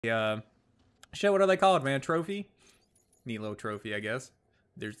Shit, what are they called, man? Trophy? Neat little trophy, I guess.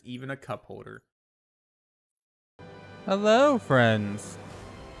 There's even a cup holder. Hello, friends.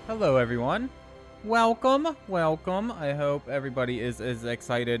 Hello, everyone. Welcome, welcome. I hope everybody is as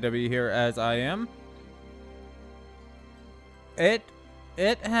excited to be here as I am. It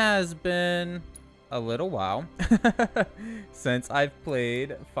has been a little while since I've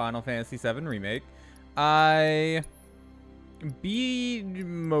played Final Fantasy VII Remake. I beat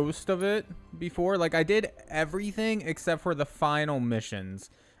most of it before. Like, I did everything except for the final missions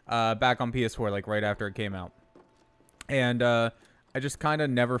back on PS4, like right after it came out. And I just kind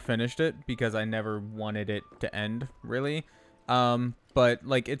of never finished it because I never wanted it to end, really. But,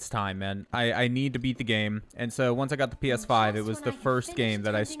 like, it's time, man. I need to beat the game. And so once I got the PS5, it was the first game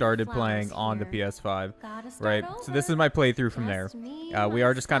that I started playing on the PS5, right? So this is my playthrough from there. We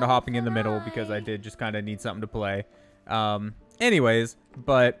are just kind of hopping in the middle because I did just kind of need something to play. Anyways,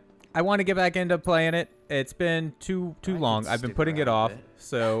 but I want to get back into playing it. It's been too long. I've been putting it off.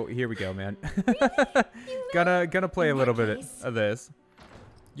 So here we go, man. Gonna play a little bit of this.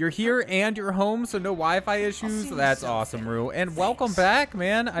 You're here and you're home, so no Wi-Fi issues. That's awesome, Rue. And welcome back,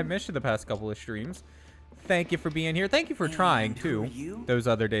 man. I missed you the past couple of streams. Thank you for being here. Thank you for trying too. Those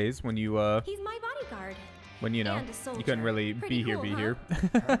other days when you He's my bodyguard. When you know you couldn't really be here,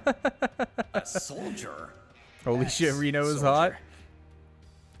 A soldier. Holy shit, Reno is hot.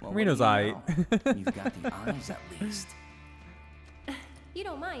 Well, Reno's aight. You've got the eyes at least. You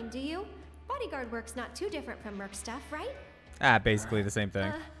don't mind, do you? Bodyguard work's not too different from Merc stuff, right? Ah, basically the same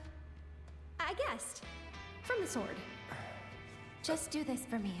thing. I guessed. From the sword. Just do this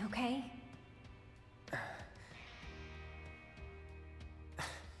for me, okay?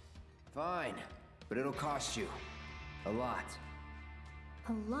 Fine, but it'll cost you a lot.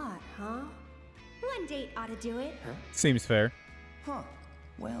 A lot, huh? One date ought to do it. Huh? Seems fair. Huh.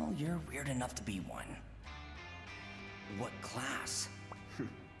 Well, you're weird enough to be one. What class?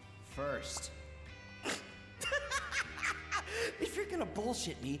 First. If you're gonna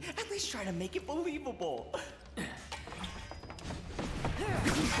bullshit me, at least try to make it believable.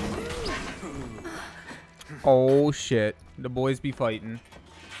 Oh shit, the boys be fighting.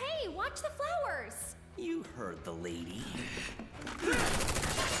 Hey, watch the flowers! You heard the lady.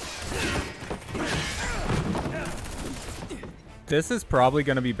 This is probably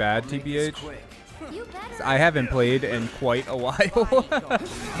gonna be bad, TBH. You better. I haven't played in quite a while.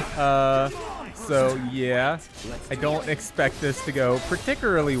 So yeah, I don't expect this to go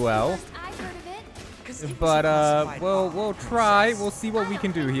particularly well. I've heard of it. But we'll try. We'll see what we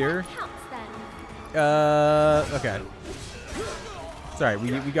can do here. Okay. Sorry,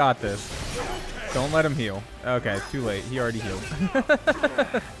 we got this. Don't let him heal. Okay, too late. He already healed.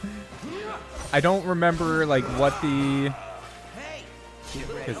 I don't remember like what the.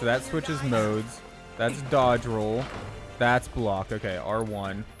 Okay, so that switches modes. That's dodge roll. That's block. Okay,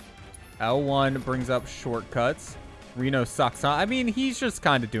 R1. L1 brings up shortcuts. Reno sucks, huh? I mean, he's just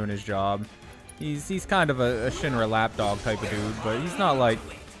kind of doing his job. He's kind of a Shinra lapdog type of dude, but he's not like...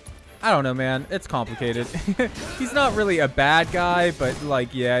 I don't know, man. It's complicated. He's not really a bad guy, but,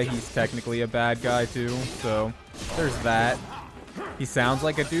 like, yeah, he's technically a bad guy, too. So, there's that. He sounds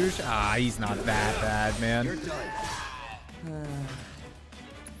like a douche. Ah, he's not that bad, man.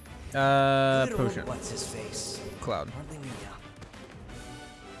 Potion. What's his face? Cloud.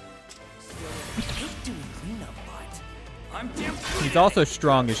 He's also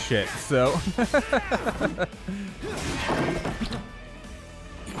strong as shit, so.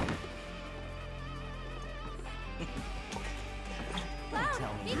 Cloud,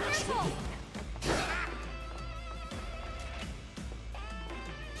 be careful!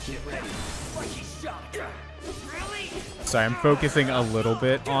 Get ready. Sorry, I'm focusing a little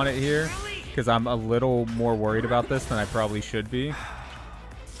bit on it here because I'm a little more worried about this than I probably should be.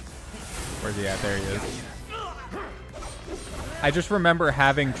 Where's he at? There he is. I just remember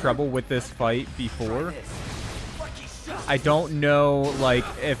having trouble with this fight before. I don't know, like,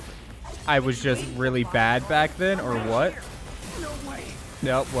 if I was just really bad back then or what.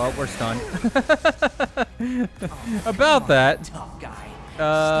 Nope, well, we're stunned. About that.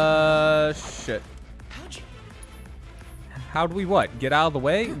 Shit. How'd we what? Get out of the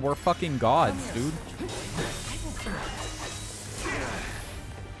way? We're fucking gods, dude.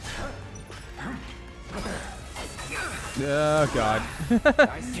 Oh, God.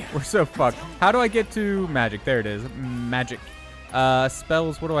 We're so fucked. How do I get to magic? There it is. Magic.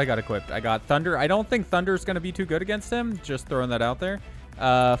 Spells, what do I got equipped? I got Thunder. I don't think Thunder's going to be too good against him. Just throwing that out there.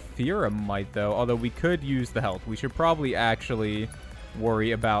 Fiora might, though. Although we could use the health. We should probably actually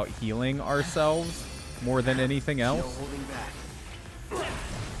worry about healing ourselves more than anything else.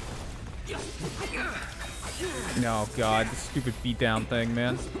 Oh god, the stupid beatdown thing,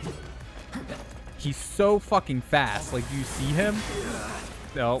 man. He's so fucking fast. Like, do you see him?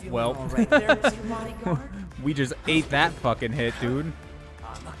 Oh, well. Right there, Mr. Bodyguard? We just ate that fucking hit, dude.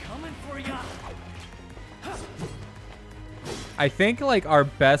 I'm coming for ya. I think, like, our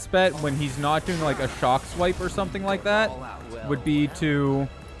best bet when he's not doing, like, a shock swipe or something like that would be to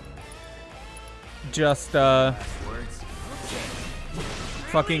just,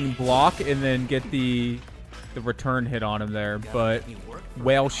 fucking block and then get the return hit on him there, but,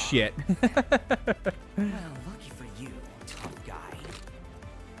 well, shit. Well, lucky for you, tough guy.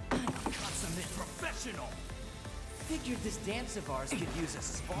 I'm a consummate professional. Figured this dance of ours could use a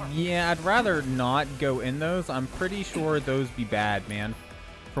spark. Yeah, I'd rather not go in those. I'm pretty sure those be bad, man,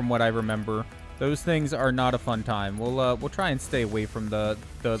 from what I remember. Those things are not a fun time. We'll try and stay away from the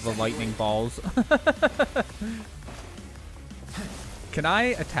lightning balls. Can I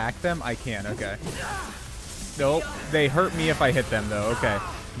attack them? I can, okay. Nope, they hurt me if I hit them, though. Okay,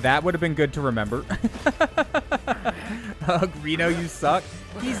 that would have been good to remember. Reno, you suck.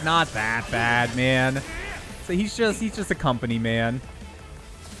 He's not that bad, man. So he's just a company man.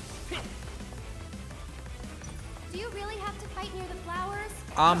 Do you really have to fight near the flowers?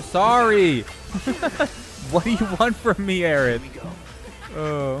 I'm sorry. What do you want from me, Aerith?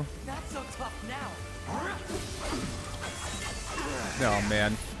 Oh. Not so tough now. Oh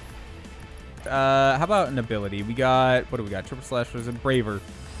man. How about an ability? We got, what do we got? Triple slash was a braver.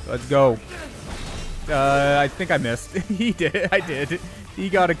 Let's go. I think I missed. He did. I did. He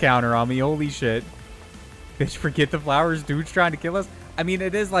got a counter on me. Holy shit. Bitch, forget the flowers. Dude's trying to kill us. I mean,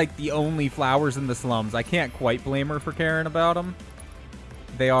 it is like the only flowers in the slums. I can't quite blame her for caring about them.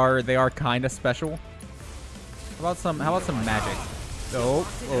 They are kind of special. How about some magic? Oh,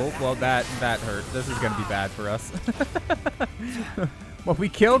 well that hurt. This is gonna be bad for us. Well, we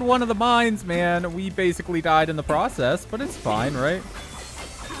killed one of the mines, man. We basically died in the process, but it's fine, right?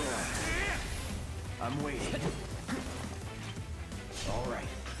 I'm waiting. All right.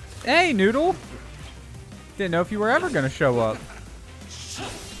 Hey, Noodle. Didn't know if you were ever gonna show up.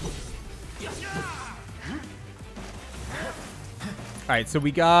 Alright, so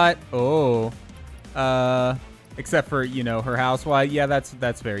we got except for, you know, her house. Why, yeah,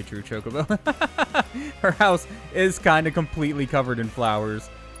 that's very true, Chocobo. Her house is kind of completely covered in flowers,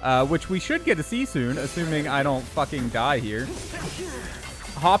 which we should get to see soon, assuming I don't fucking die here.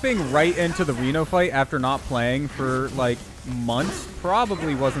 Hopping right into the Reno fight after not playing for, like, months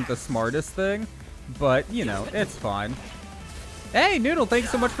probably wasn't the smartest thing, but, you know, it's fine. Hey, Noodle,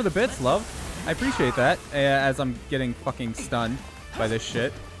 thanks so much for the bits, love. I appreciate that, as I'm getting fucking stunned by this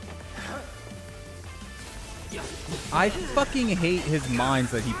shit. I fucking hate his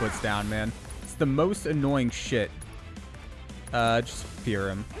mines that he puts down, man. It's the most annoying shit. Just fear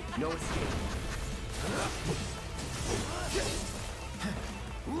him. No escape.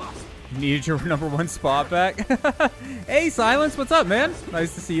 Needed your ¡1 spot back. Hey, Silence, what's up, man?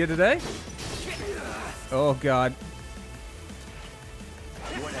 Nice to see you today. Oh, God.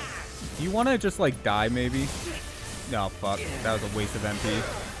 Do you want to just, like, die, maybe? No, fuck. That was a waste of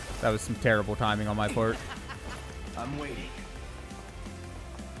MP. That was some terrible timing on my part. I'm waiting.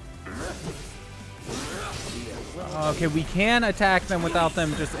 Okay, we can attack them without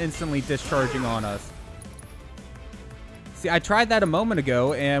them just instantly discharging on us. See, I tried that a moment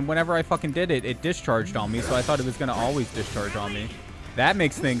ago, and whenever I fucking did it, it discharged on me, so I thought it was going to always discharge on me. That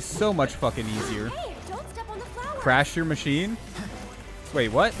makes things so much fucking easier. Hey, don't step on the flowers. Crash your machine? Wait,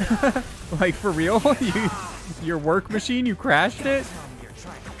 what? Like, for real? Your work machine, you crashed it?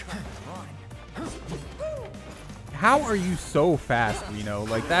 How are you so fast, Reno?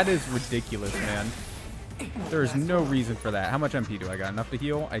 Like, that is ridiculous, man. There's no reason for that. How much MP do I got? Enough to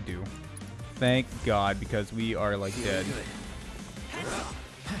heal? I do. Thank God, because we are, like, dead.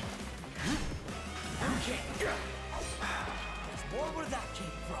 More where that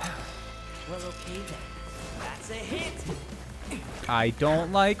came from. Well, okay then. That's a hit. I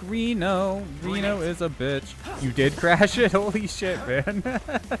don't like Reno. Reno is a bitch. You did crash it? Holy shit, man.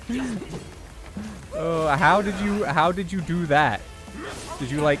 Oh, how did you do that? Did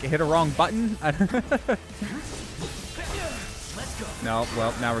you, like, hit a wrong button? No,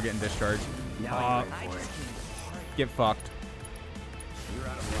 well, now we're getting discharged. Get fucked.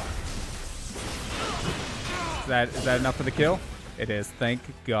 Is that enough for the kill? It is. Thank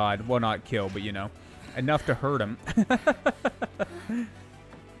God. Well, not kill, but, you know, enough to hurt him.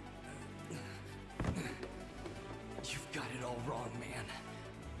 You've got it all wrong, man.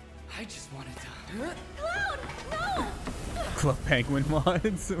 I just wanted to... Cloud, no! Club Penguin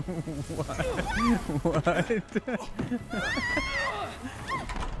mods? What? What?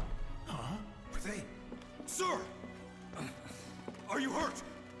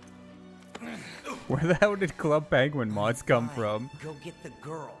 Where the hell did Club Penguin mods come from? Go get the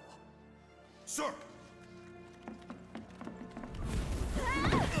girl. Sir.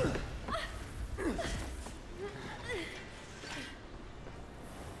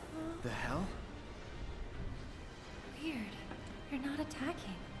 The hell? Weird. You're not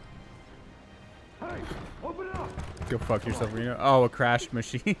attacking. Hey, open it up. Go fuck yourself, Reno. Oh, a crashed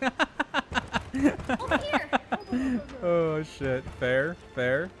machine. Over here. Oh shit. Fair,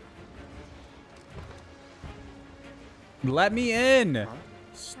 fair. Let me in.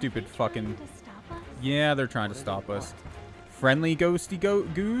 Stupid fucking. To stop us? Yeah, they're trying to stop us. Friendly ghosty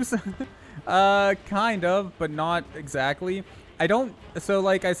goose? Kind of, but not exactly. I don't, so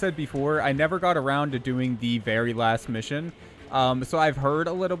like I said before, I never got around to doing the very last mission. So I've heard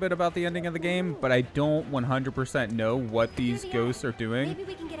a little bit about the ending of the game, but I don't 100% know what these ghosts are doing. Maybe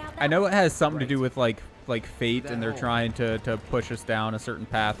we can get out that I know it way. has something to do with like fate, and they're trying to push us down a certain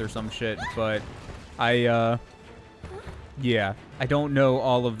path or some shit, but yeah, I don't know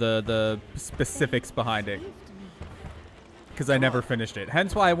all of the specifics behind it, because I never finished it.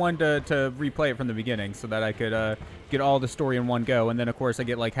 Hence why I wanted to replay it from the beginning, so that I could get all the story in one go. And then, of course, I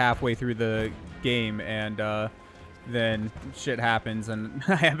get like halfway through the game, and then shit happens, and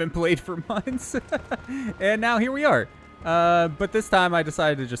I haven't played for months. And now here we are. But this time I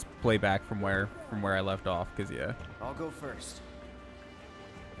decided to just play back from where I left off, because, yeah. I'll go first.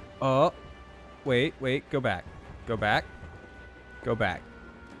 Oh, wait, go back. Go back. Go back.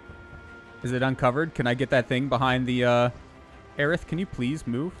 Is it uncovered? Can I get that thing behind the, Aerith, can you please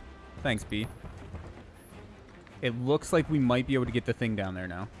move? Thanks, B. It looks like we might be able to get the thing down there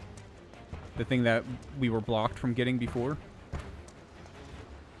now. The thing that we were blocked from getting before.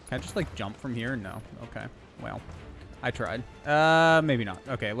 Can I just, like, jump from here? No. Okay. Well, I tried. Maybe not.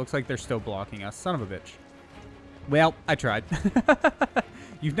 Okay, it looks like they're still blocking us. Son of a bitch. Well, I tried.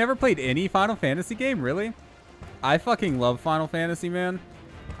 You've never played any Final Fantasy game? Really? I fucking love Final Fantasy, man.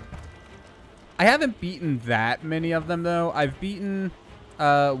 I haven't beaten that many of them, though. I've beaten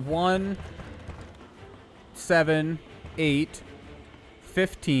 1, 7, 8,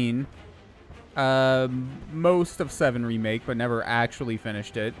 15, most of 7 Remake, but never actually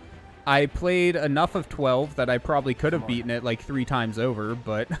finished it. I played enough of 12 that I probably could have beaten it like 3 times over,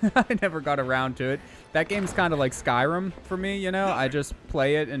 but I never got around to it. That game's kind of like Skyrim for me, you know? I just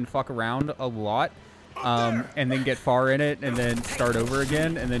play it and fuck around a lot. And then get far in it, and then start over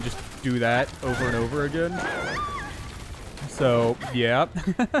again, and then just do that over and over again. So, yeah.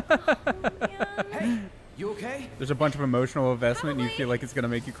 Hey, you okay? There's a bunch of emotional investment, and you feel like it's gonna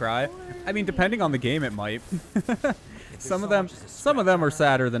make you cry. I mean, depending on the game, it might. some of them are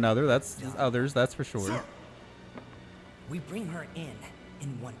sadder than others. That's for sure. Sir. We bring her in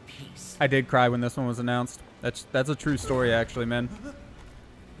one piece. I did cry when this one was announced. That's a true story, actually, man.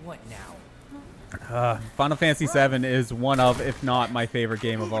 What now? Final Fantasy VII is one of, if not my favorite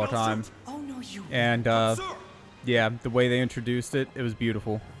game of all time. Oh no, you. And yeah, the way they introduced it, it was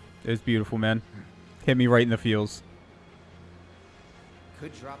beautiful. It was beautiful, man. Hit me right in the feels.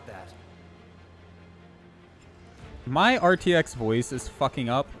 Could drop that. My RTX voice is fucking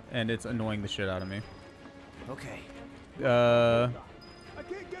up, and it's annoying the shit out of me. Okay. I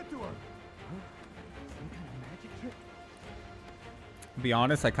can't get to her. To be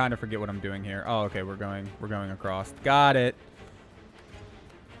honest, I kind of forget what I'm doing here. Oh, okay, we're going across. Got it.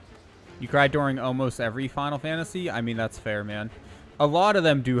 You cried during almost every Final Fantasy? I mean, that's fair, man. A lot of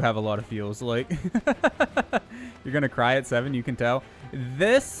them do have a lot of feels. Like, you're gonna cry at 7, you can tell.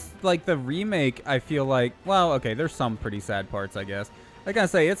 This, like, the remake, I feel like, well, okay, there's some pretty sad parts, I guess. Like I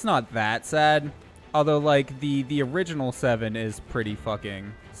say, it's not that sad. Although, like, the original 7 is pretty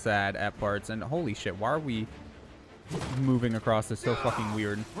fucking sad at parts. And holy shit, why are we moving across this so fucking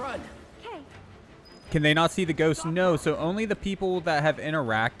weird? Run. Okay. Can they not see the ghosts? No, so only the people that have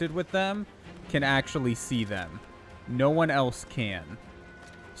interacted with them can actually see them. No one else can.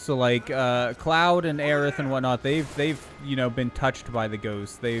 So like Cloud and Aerith and whatnot, they've you know, been touched by the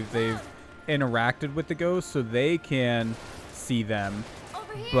ghosts. They've interacted with the ghosts, so they can see them,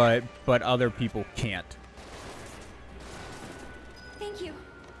 Over here. but other people can't. Thank you.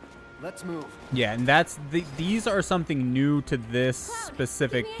 Let's move. Yeah, and these are something new to this Cloud,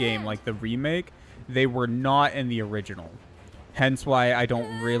 specific give me a game, hand. like the remake. They were not in the original. Hence why I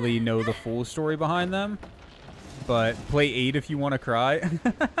don't really know the full story behind them. But play 8 if you want to cry.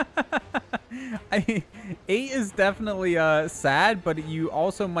 8 is definitely sad, but you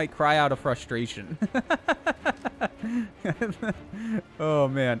also might cry out of frustration. Oh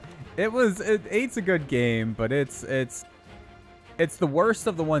man, 8's a good game, but it's the worst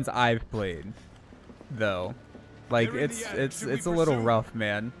of the ones I've played, though. Like, it's a little rough,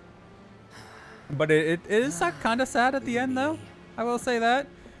 man. But it is kind of sad at the end, though. I will say that.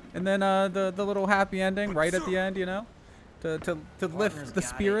 And then the little happy ending right at the end, you know, to lift the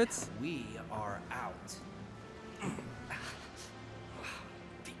spirits. We are out.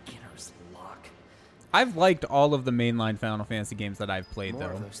 Beginner's luck. I've liked all of the mainline Final Fantasy games that I've played, More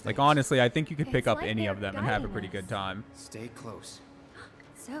of though. those Like, things. honestly, I think you could pick It's up like any they're of them and have a guiding pretty us. good time. Stay close.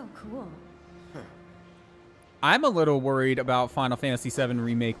 So cool. I'm a little worried about Final Fantasy VII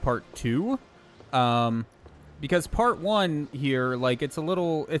Remake Part 2. Because Part 1 here, like, it's a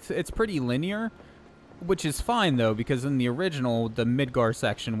little... It's pretty linear, which is fine, though, because in the original, the Midgar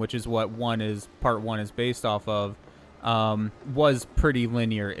section, which is what Part 1 is based off of, was pretty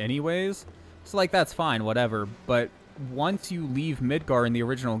linear anyways. So, like, that's fine, whatever. But once you leave Midgar in the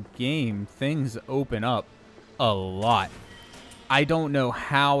original game, things open up a lot. I don't know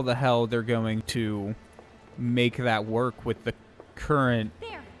how the hell they're going to make that work with the current,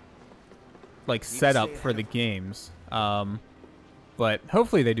 There. like, setup for the games. But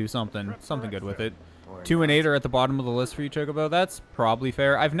hopefully they do something good with it. 2 and 8 are at the bottom of the list for you, Chocobo. That's probably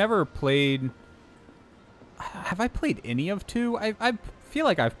fair. I've never played... Have I played any of 2? I feel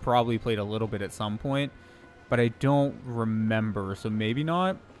like I've probably played a little bit at some point, but I don't remember, so maybe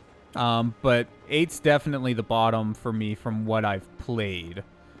not. But 8's definitely the bottom for me from what I've played.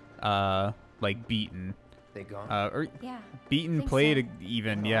 Like, beaten. They gone? Or Yeah. beaten, think played so.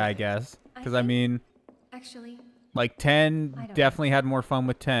 even, yeah, I guess. Because, I think- mean, Actually, like, I 10, don't definitely had more fun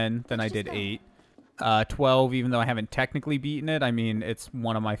with 10 than I Let's just did go. 8. 12, even though I haven't technically beaten it, I mean, it's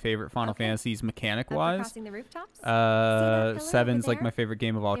one of my favorite Final Okay. Fantasies up for mechanic-wise. crossing the rooftops? See that pillar 7's, over like, there? my favorite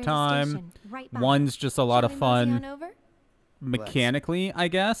game of all There's a time. station right by. 1's just a lot Shall of we mosey fun on over? mechanically, I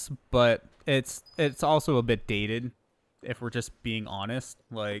guess, but it's also a bit dated, if we're just being honest.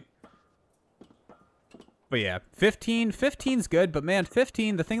 Like, but yeah, 15's good, but man,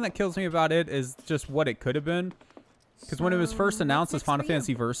 15, the thing that kills me about it is just what it could have been. Because when it was first So, announced what's as Final next for you?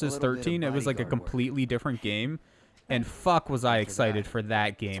 Fantasy Versus A little bit of 13, it was like a bodyguard work. completely different game. And fuck was I After excited that, for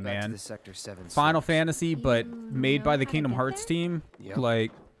that game, Back to man. the Sector 7 Final slums. Fantasy, but You made know by the how to Kingdom get Hearts there? team. Yep.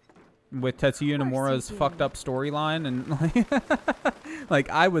 Like, with Tetsuya Of course Nomura's you do. fucked up storyline, and like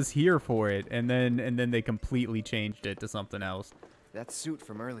I was here for it, and then they completely changed it to something else. That suit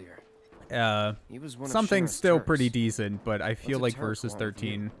from earlier. He was one of Something's Sharon's still Turks. pretty decent, but I feel What's a like Turk Versus want with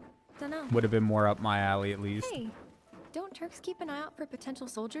you? 13 Dunno. would have been more up my alley at least. Hey, don't Turks keep an eye out for potential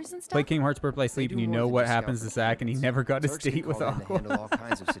soldiers and stuff? Play Kingdom Hearts Birth by Sleep, do and you more know than what just scout happens for to Zack, and he candidates. never got his Turks get date with called in to Aqua. handle all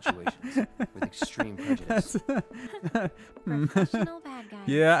kinds of situations with extreme prejudice. Professional bad guys.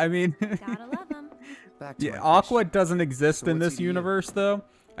 Yeah, I mean, Gotta love them. Back to yeah, my Aqua question. doesn't exist So in what's this he to you? universe, though.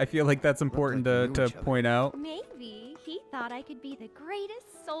 I feel like that's important like you knew to each other. point out. Maybe he thought I could be the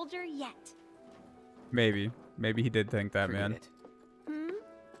greatest soldier yet. Maybe he did think that, Forget man. it. Hmm?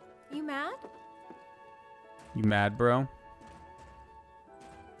 You mad? You mad, bro?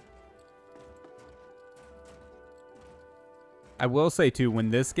 I will say, too, when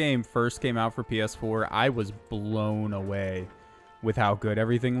this game first came out for PS4, I was blown away with how good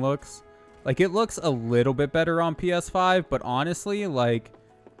everything looks. Like, it looks a little bit better on PS5, but honestly, like,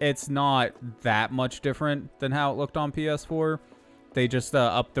 it's not that much different than how it looked on PS4. They just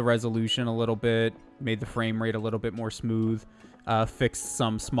upped the resolution a little bit, made the frame rate a little bit more smooth, fixed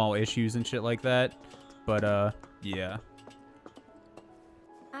some small issues and shit like that. But, yeah.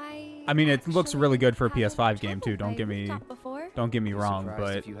 I mean, it looks really good for a haven't PS5 game, too. traveled by rooftop before. Don't get me Be wrong, surprised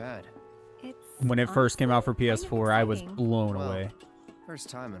but if you had. It's when it first came out for honestly kind of PS4, I was exciting. blown Well, away. First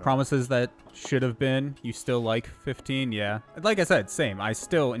time in all. Promises that should have been. You still like 15? Yeah. Like I said, same. I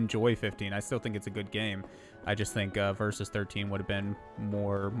still enjoy 15. I still think it's a good game. I just think Versus 13 would have been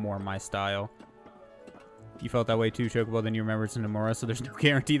more my style. You felt that way too, Chocobo, then you remember it's Nomura, so there's no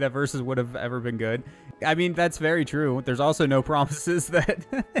guarantee that Versus would have ever been good. I mean, that's very true. There's also no promises that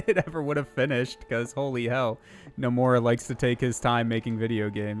it ever would have finished, because holy hell, Nomura likes to take his time making video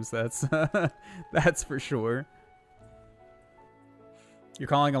games. That's that's for sure. You're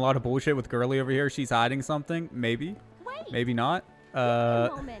calling a lot of bullshit with Girly over here. She's hiding something. Maybe. Wait, Maybe not. wait a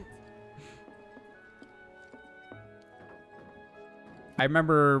moment. I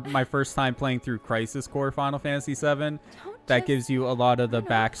remember my first time playing through Crisis Core Final Fantasy VII. Don't That just- gives you a lot of the I know,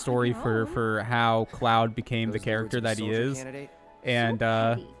 backstory I for, know. for how Cloud became the Those character words of that he soldier is. candidate? And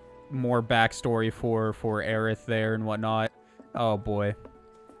so petty. more backstory for Aerith there and whatnot. Oh boy.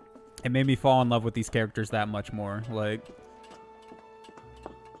 It made me fall in love with these characters that much more. Like,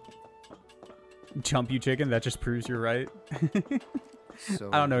 jump you chicken, that just proves you're right. So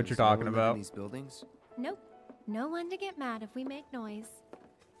I don't know what you're does no talking one live in about. these buildings? Nope. No one to get mad if we make noise.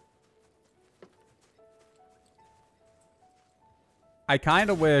 I kind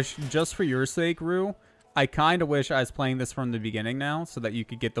of wish, just for your sake, Rue, I kind of wish I was playing this from the beginning now, so that you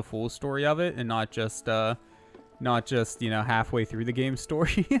could get the full story of it and not just, you know, halfway through the game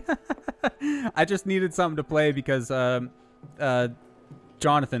story. I just needed something to play because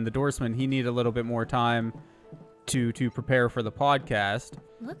Jonathan, the Doorsman, he needed a little bit more time to prepare for the podcast.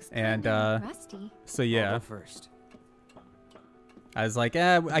 Looks and rusty. so yeah. First. I was like,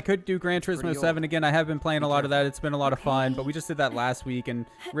 I could do Gran Turismo 7 again. I have been playing a lot of that. It's been a lot of fun, but we just did that last week, and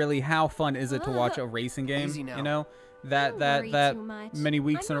really, how fun is it to watch a racing game, you know? That many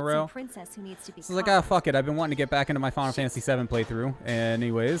weeks in a row. So I was like, ah, fuck it. I've been wanting to get back into my Final Fantasy 7 playthrough.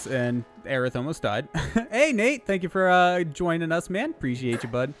 Anyways, and Aerith almost died. Hey, Nate, thank you for joining us, man. Appreciate you,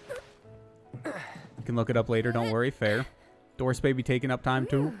 bud. You can look it up later. Don't worry. Fair. Dorse baby taking up time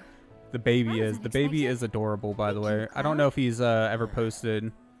too. The baby is adorable, by the way. I don't know if he's ever posted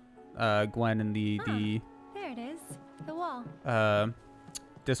Gwen in the there it is, the wall.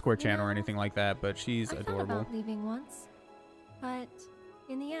 Discord channel or anything like that, but she's adorable. I thought about leaving once, but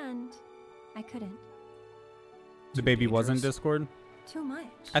in the end, I couldn't. The baby was in Discord? Too much.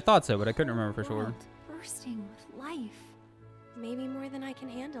 I thought so, but I couldn't remember for sure. World bursting with life. Maybe more than I can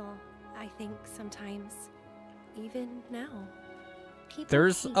handle, I think sometimes. Even now. People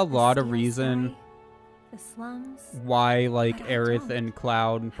There's hate a the lot of steel reason sky, the slums, why, like, but I Aerith don't. and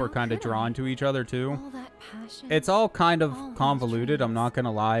Cloud were How kind of could I? drawn to each other, too. all that passion. It's all kind of all those convoluted, I'm dreams, not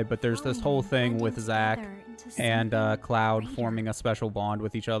gonna lie, but there's this whole slowly thing blending with Zack together into and something Cloud greater. forming a special bond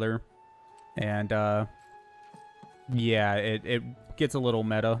with each other. And, yeah, it gets a little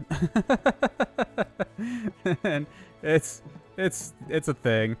meta. And it's a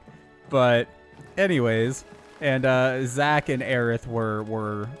thing. But anyways, and Zack and Aerith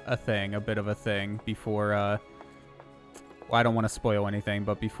were a thing, a bit of a thing before well, I don't want to spoil anything,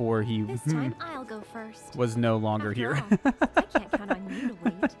 but before he This time I'll go first. was no longer After here. all, I can't count on you to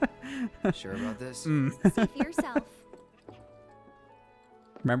wait. Sure about this? See for yourself.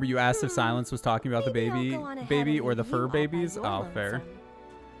 Remember you asked if Silence was talking about the Maybe I'll baby go on ahead baby and or the leave fur you all by babies? your Oh, fair. lonesome.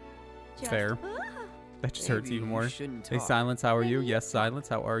 Just- Fair. That just hurts Maybe even you more. shouldn't Hey talk. Silence, how are you? Maybe Yes, you Silence,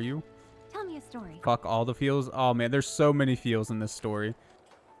 how are you? Tell me a story. Fuck all the feels. Oh man, there's so many feels in this story.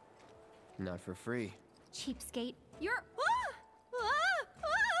 Not for free. Cheapskate. You're.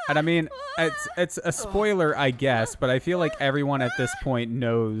 And I mean, it's a spoiler, I guess, but I feel like everyone at this point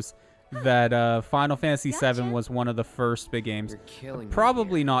knows that Final Fantasy VII Gotcha. was one of the first big games. You're killing me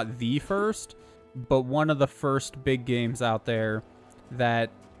Probably here. not the first, but one of the first big games out there that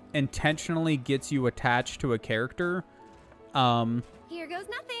intentionally gets you attached to a character. Here goes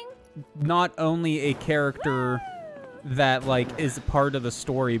nothing. Not only a character that like is part of the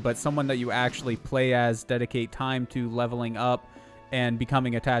story, but someone that you actually play as, dedicate time to leveling up and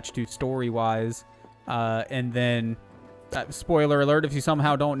becoming attached to story-wise. And then, spoiler alert, if you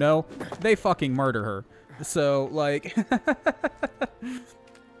somehow don't know, they fucking murder her. So, like,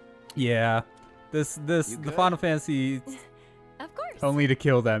 yeah, the Final Fantasy Of course. only to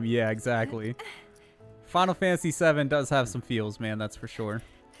kill them. Yeah, exactly. Final Fantasy VII does have some feels, man, that's for sure.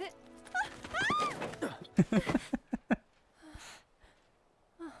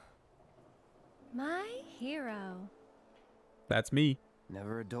 My hero. That's me.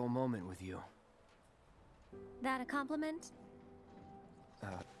 Never a dull moment with you. That a compliment?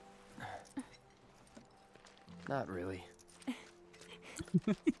 Not really.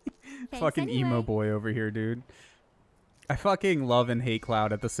 Fucking emo anyway. boy over here, dude. I fucking love and hate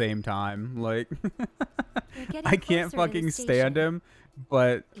Cloud at the same time. Like, We're getting I can't closer to the fucking stand station. him,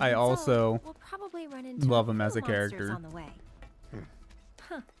 but I Even so, also we'll probably run into love a him as few a character. monsters on the way.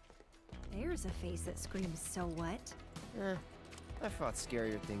 Huh. There's a face that screams, "So what?" I fought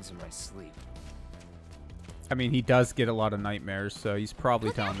scarier things in my sleep. I mean, he does get a lot of nightmares, so he's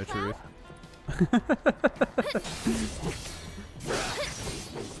probably telling the truth.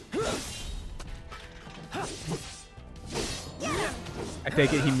 I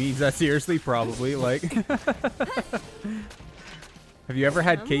take it he means that seriously, probably. Like, have you ever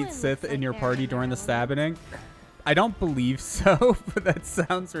had Kate Someone Sith looks in like your they're party during the around. stabbing? I don't believe so, but that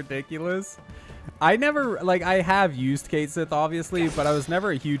sounds ridiculous. I never, like, I have used Kate Sith, obviously, but I was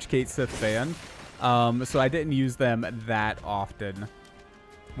never a huge Kate Sith fan. So I didn't use them that often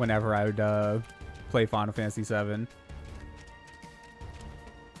whenever I would play Final Fantasy VII.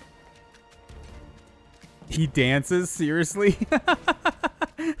 He dances? Seriously?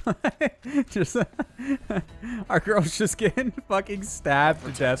 Just our girl's just getting fucking stabbed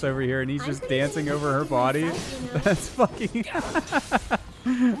to death over here, and he's just dancing over her body. That's fucking...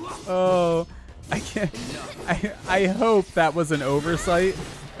 Oh, I can't... I hope that was an oversight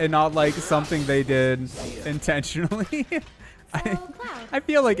and not like something they did intentionally. So, Cloud, I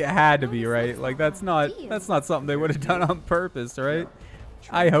feel like it had to be, right? Like that's not something they would have done on purpose, right?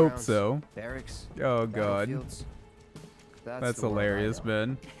 I hope so. Barracks, Oh god. battlefields. That's the world I hilarious, know.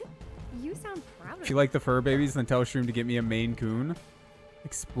 man. You sound proud of If you like the fur babies, then tell Shroom to get me a Maine Coon.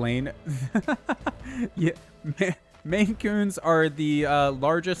 Explain. Yeah, Maine Coons are the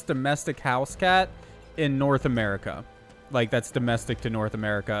largest domestic house cat in North America. Like, that's domestic to North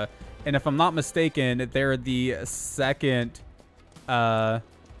America. And if I'm not mistaken, they're the second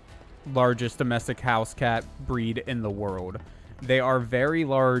largest domestic house cat breed in the world. They are very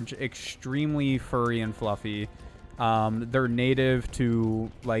large, extremely furry and fluffy. They're native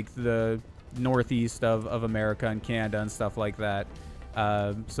to, like, the northeast of America and Canada and stuff like that.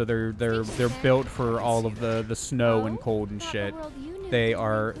 So they're built for all of the snow and cold and shit. They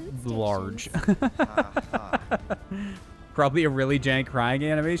are large. Probably a really jank crying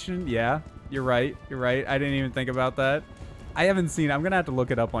animation. Yeah, you're right. You're right. I didn't even think about that. I haven't seen it. I'm gonna have to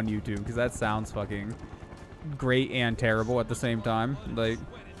look it up on YouTube because that sounds fucking great and terrible at the same time. Like,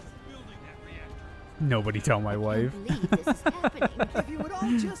 nobody tell my wife. If you would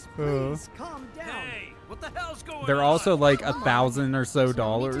all just please calm down. Hey, what the hell's going They're on? also like $1,000 or so There's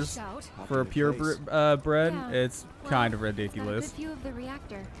no need to dollars shout. for a pure bread. Yeah. It's Well, kind of got a ridiculous. good view of the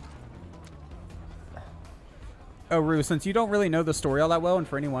reactor. Oh, Rue, since you don't really know the story all that well, and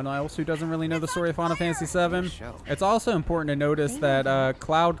for anyone else who doesn't really know the story of Final Fantasy VII, it's also important to notice that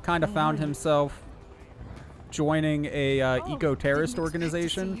Cloud kind of found himself joining a eco-terrorist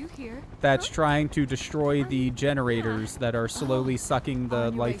organization that's trying to destroy the generators that are slowly sucking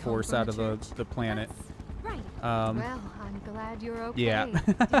the life force out of the planet. Right. Well, I'm glad you're okay. Yeah.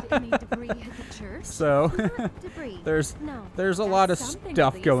 Did any debris hit the church? So Debris. there's No, a lot of that's something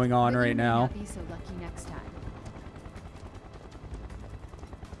stuff at least, going on but right you may now. not be so lucky next time.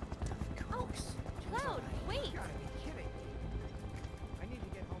 Oh, Cloud, wait.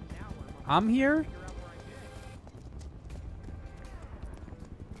 I'm here.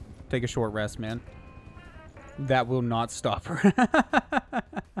 Take a short rest, man. That will not stop her.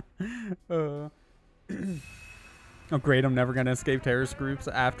 Oh, great. I'm never going to escape terrorist groups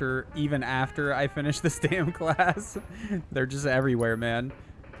even after I finish this damn class. They're just everywhere, man.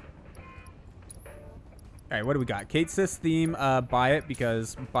 All right, what do we got? Kate Sis theme. Buy it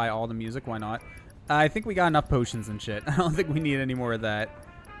because buy all the music. Why not? I think we got enough potions and shit. I don't think we need any more of that.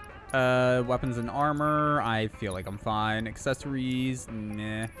 Weapons and armor. I feel like I'm fine. Accessories.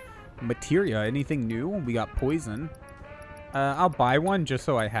 Nah. Materia. Anything new? We got poison. I'll buy one just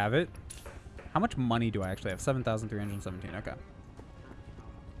so I have it. How much money do I actually have? 7,317. Okay.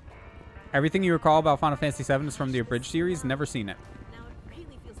 Everything you recall about Final Fantasy VII is from the abridged series. Never seen it. Now it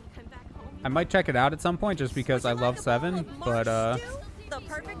really feels like I'm back home. I might check it out at some point just because I love 7, but The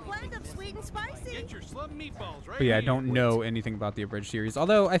perfect blend of sweet and spicy. Get your slum meatballs right but yeah, I here. don't know anything about the abridged series.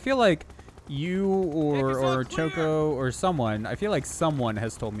 Although I feel like you or Choco or someone, I feel like someone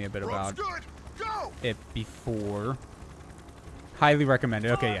has told me a bit about Good. Go. it before. Highly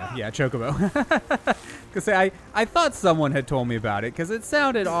recommended. Okay, yeah, Chocobo. Cause I thought someone had told me about it because it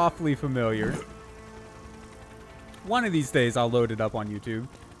sounded awfully familiar. One of these days I'll load it up on YouTube.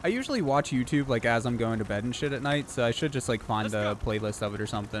 I usually watch YouTube like as I'm going to bed and shit at night, so I should just like find a playlist of it or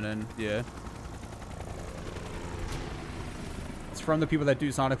something, and yeah. It's from the people that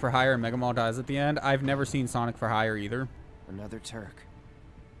do Sonic for Hire and Mega Mall dies at the end. I've never seen Sonic for Hire either. Another Turk.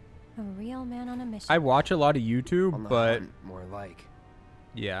 A real man on a mission. I watch a lot of YouTube, On the but hunt, more like.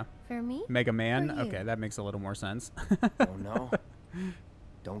 yeah. For me? Mega Man? For you. Okay, that makes a little more sense. Don't know.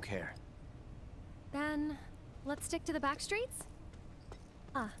 Don't care. Then let's stick to the back streets.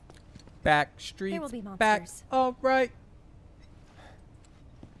 Back streets. There will be Back. monsters. All right.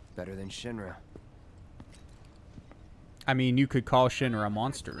 Better than Shinra. I mean, you could call Shinra a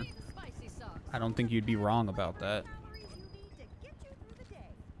monster. I don't think you'd be wrong about that.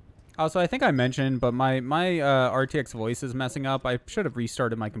 Also, I think I mentioned, but my RTX voice is messing up. I should have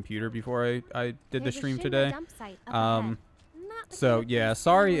restarted my computer before I did the There's a stream Shinra today. dump site up Um, ahead. Not the So kind of yeah, place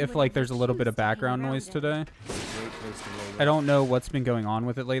sorry anyone if would like ever there's a little bit of choose to hang background around noise in. today. Great place to lay I low. don't know what's been going on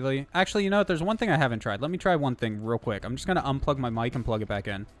with it lately. Actually, you know what? There's one thing I haven't tried. Let me try one thing real quick. I'm just gonna unplug my mic and plug it back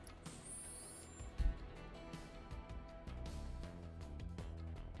in.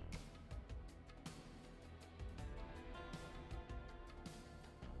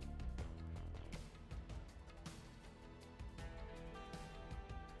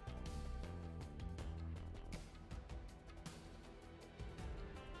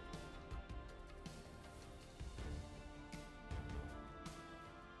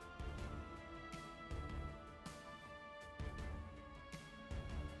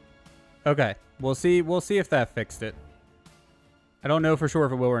 Okay, we'll see if that fixed it. I don't know for sure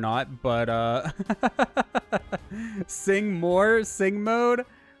if it will or not, but sing more, sing mode.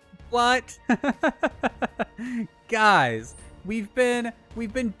 What? Guys, we've been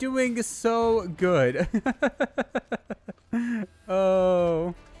doing so good.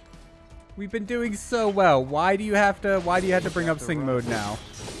 Oh, we've been doing so well. Why do you have to bring up sing mode now?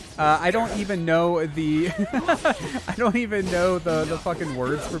 I don't even know the I don't even know the fucking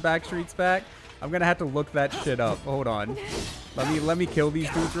words for Backstreet's Back. I'm gonna have to look that shit up. Hold on. Let me kill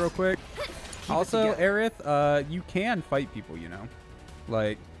these dudes real quick. Also, Aerith, you can fight people, you know.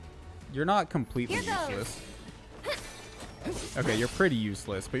 Like, you're not completely useless. Okay, you're pretty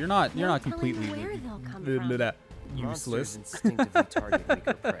useless, but you're not completely useless. Instinctively target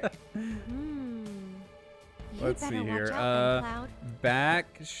weaker prey. Let's see here.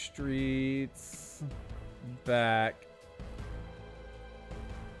 Backstreet's Back.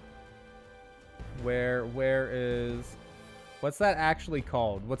 Where is... What's that actually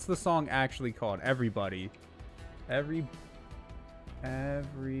called? What's the song actually called? Everybody. Everybody.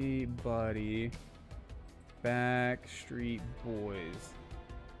 Backstreet Boys.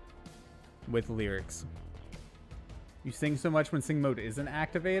 With lyrics. You sing so much when sing mode isn't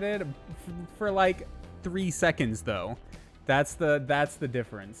activated? For like 3 seconds though. That's the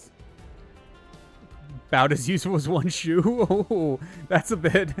difference. About as useful as one shoe. Oh, that's a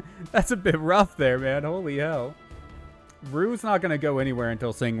bit rough there, man. Holy hell. Rue's not gonna go anywhere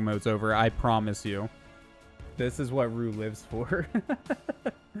until sing mode's over, I promise you. This is what Rue lives for.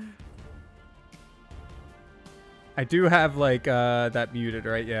 I do have like that muted,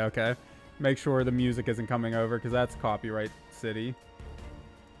 right? Yeah, okay. Make sure the music isn't coming over because that's copyright city.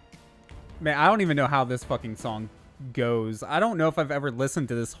 Man, I don't even know how this fucking song goes. I don't know if I've ever listened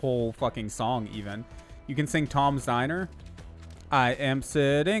to this whole fucking song even. You can sing Tom's Diner. I am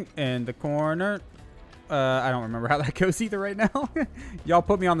sitting in the corner. I don't remember how that goes either right now. Y'all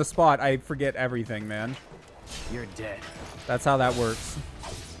put me on the spot. I forget everything, man. You're dead. That's how that works.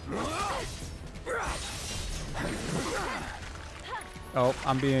 Oh,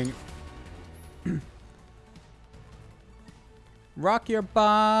 I'm being... Rock your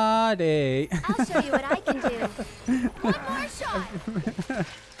body. I'll show you what I can do. One more shot.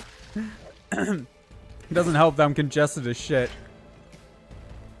 Doesn't help that I'm congested as shit.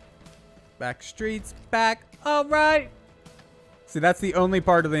 Backstreet's Back. All right. See, that's the only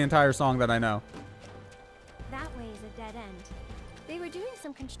part of the entire song that I know. That way is a dead end. They were doing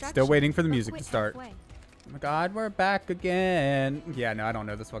some construction. Still waiting for the but music to quit start. halfway. Oh my god, we're back again. Yeah, no, I don't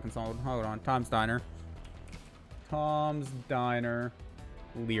know this fucking song. Hold on. Tom's Diner. Tom's Diner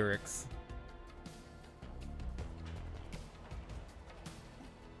lyrics.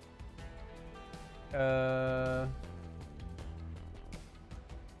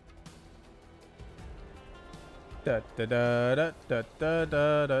 Thank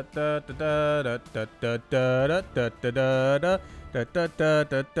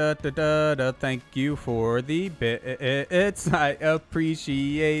you for the bits. I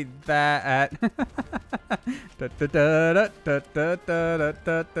appreciate that.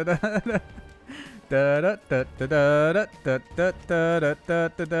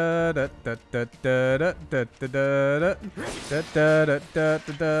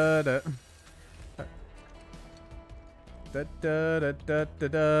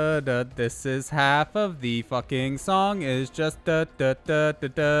 This is half of the fucking song is just I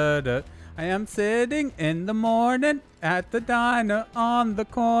am sitting in the morning at the diner on the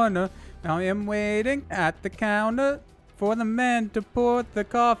corner. I am waiting at the counter for the man to pour the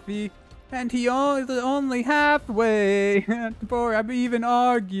coffee, and he only halfway before I even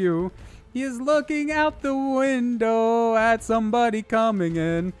argue. He is looking out the window at somebody coming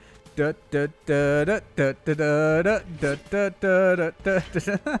in. Da da da da da da da da da da da da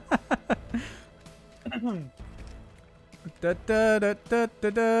da da da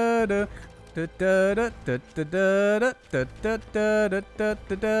da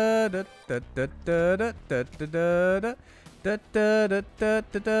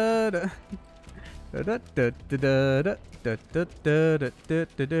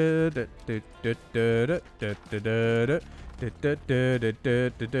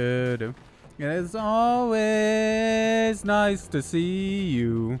da. It's always nice to see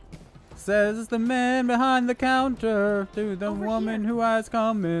you, says the man behind the counter to the woman who has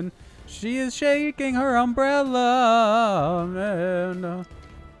come in. She is shaking her umbrella. And,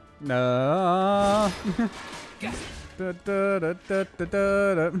 no.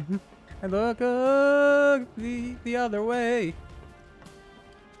 I look the other way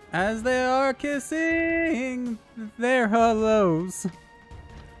as they are kissing their hellos,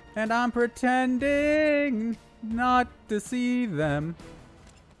 and I'm pretending not to see them.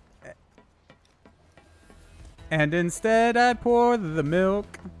 And instead I pour the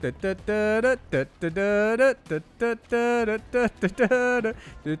milk. That didn't work. Maybe it's broken.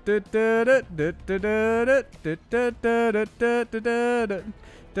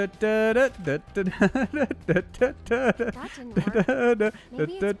 Pretty sure this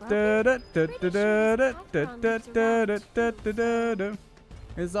background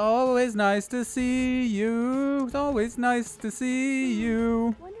It's always nice to see you. It's always nice to see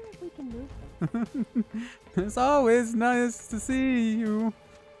you. Wonder if we can move this. It's always nice to see you.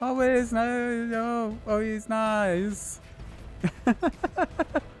 Always nice. Oh, always nice.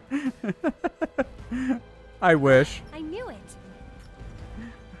 I wish. I knew it.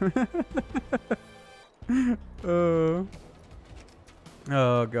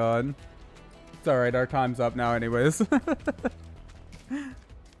 Oh god. It's alright, our time's up now anyways.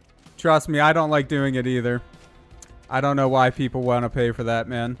 Trust me, I don't like doing it either. I don't know why people want to pay for that,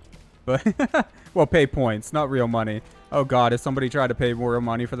 man. But, well, pay points, not real money. Oh god, if somebody tried to pay more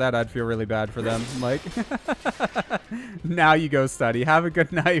money for that, I'd feel really bad for them. Like, now you go study. Have a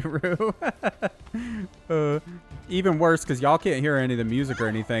good night, Rue. Even worse, because y'all can't hear any of the music or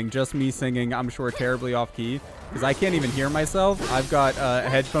anything. Just me singing, I'm sure, terribly off key. Because I can't even hear myself. I've got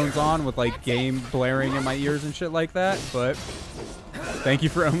headphones on with, like, game blaring in my ears and shit like that. But thank you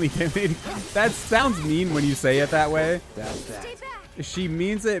for only giving. That sounds mean when you say it that way. She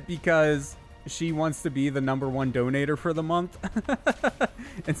means it because she wants to be the #1 donator for the month.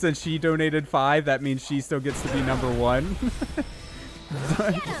 And since she donated 5, that means she still gets to be #1.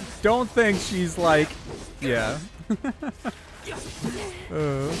 Don't think she's like, yeah.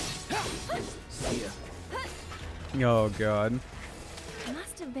 Oh god.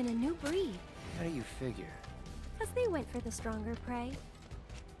 Must have been a new breed. How do you figure? Because they went for the stronger prey.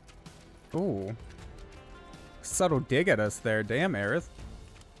 Ooh. Subtle dig at us there. Damn, Aerith.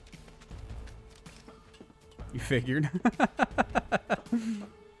 You figured.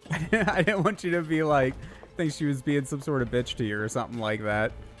 I didn't want you to be like, think she was being some sort of bitch to you or something like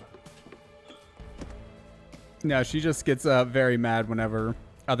that. No, she just gets very mad whenever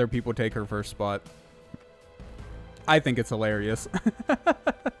other people take her first spot. I think it's hilarious.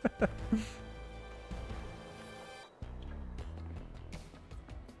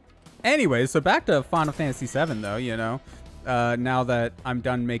 Anyway, so back to Final Fantasy VII, though, you know. Now that I'm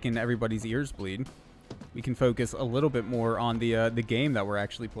done making everybody's ears bleed, we can focus a little bit more on the game that we're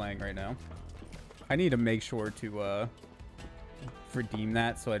actually playing right now. I need to make sure to redeem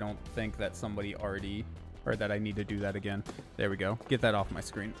that so I don't think that somebody already... Or that I need to do that again. There we go. Get that off my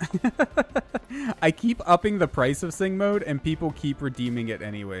screen. I keep upping the price of Sing Mode, and people keep redeeming it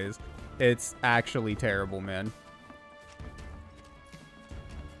anyways. It's actually terrible, man.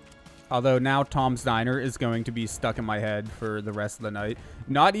 Although now Tom's Diner is going to be stuck in my head for the rest of the night.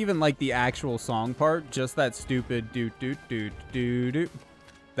 Not even like the actual song part, just that stupid doot doot doot doot doot.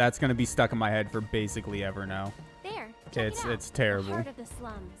 That's going to be stuck in my head for basically ever now. There. Check it out. It's terrible. The heart of the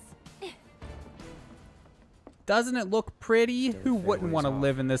slums. Doesn't it look pretty? Who wouldn't want to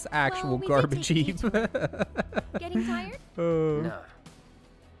live in this actual garbage heap? Getting tired? Nah.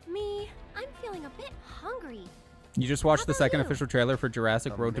 Me, I'm feeling a bit hungry. You just watched the second you? official trailer for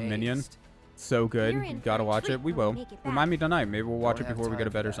Jurassic Road Dominion. Amazed. So good. You're You in gotta for a watch treat it. We when will. we make it back. Remind me tonight. Maybe we'll watch it Don't have before we go to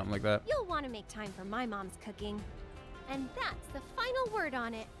time bed for or that. something like that. You'll want to make time for my mom's cooking. And that's the final word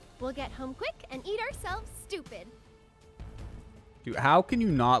on it. We'll get home quick and eat ourselves stupid. Dude, how can you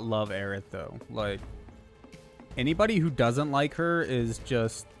not love Aerith, though? Like, anybody who doesn't like her is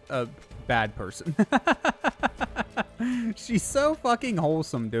just a bad person. She's so fucking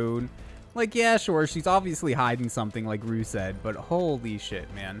wholesome, dude. Like, yeah, sure, she's obviously hiding something like Rue said, but holy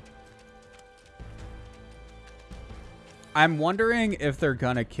shit, man. I'm wondering if they're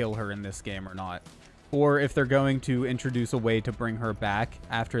gonna kill her in this game or not. Or if they're going to introduce a way to bring her back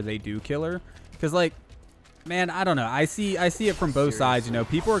after they do kill her. Because, like, man, I don't know. I see it from both sides, you know.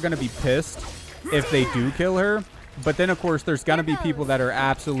 People are gonna be pissed if they do kill her. But then, of course, there's gonna be people that are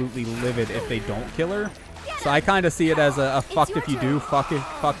absolutely livid if they don't kill her. So I kind of see it as a fucked if you do, fucked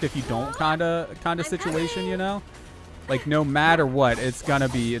if you don't kind of situation, you know? Like, no matter what, it's gonna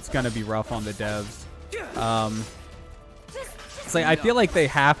be rough on the devs. It's like, I feel like they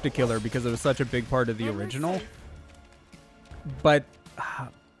have to kill her because it was such a big part of the original. But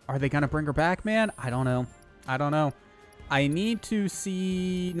are they gonna bring her back, man? I don't know. I don't know. I need to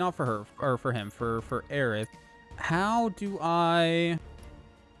see, not for her or for him, for Aerith. How do I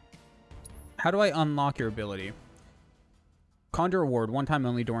unlock your ability? Conjure a ward, one time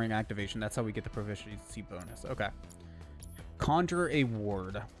only during activation. That's how we get the proficiency bonus. Okay. Conjure a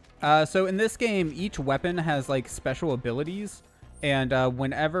ward. So in this game, each weapon has like special abilities, and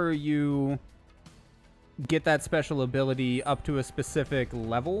whenever you get that special ability up to a specific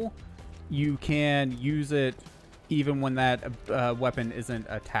level, you can use it even when that weapon isn't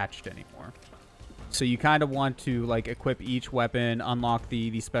attached anymore. So you kind of want to like equip each weapon, unlock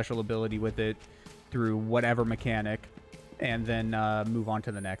the special ability with it through whatever mechanic, and then move on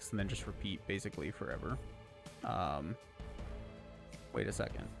to the next, and then just repeat basically forever. Wait a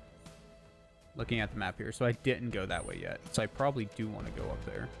second. Looking at the map here, so I didn't go that way yet, so I probably do want to go up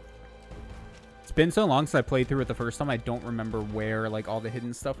there. It's been so long since I played through it the first time, I don't remember where like all the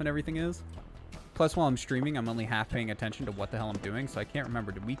hidden stuff and everything is. Plus, while I'm streaming, I'm only half paying attention to what the hell I'm doing, so I can't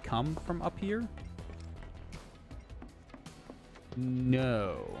remember. Did we come from up here?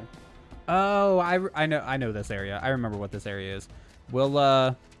 No. Oh, I know this area. I remember what this area is.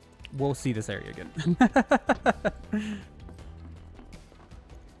 We'll see this area again.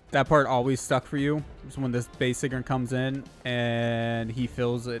 That part always stuck for you. It's when this bass singer comes in and he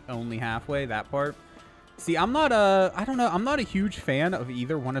fills it only halfway. That part. See, I'm not I don't know. I'm not a huge fan of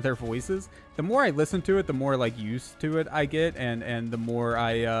either one of their voices. The more I listen to it, the more like used to it I get, and the more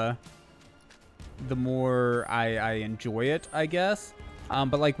I enjoy it, I guess.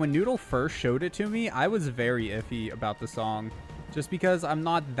 But like when Noodle first showed it to me, I was very iffy about the song, just because I'm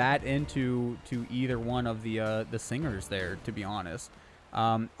not that into either one of the singers there, to be honest.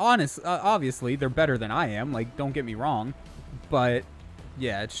 Obviously they're better than I am, like, don't get me wrong, but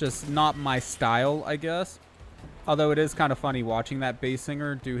yeah, it's just not my style, I guess. Although it is kind of funny watching that bass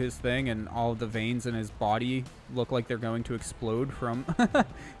singer do his thing, and all of the veins in his body look like they're going to explode from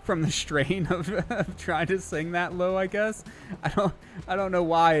from the strain of trying to sing that low, I guess. I don't know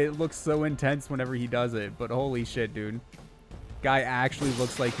why it looks so intense whenever he does it, but holy shit, dude. Guy actually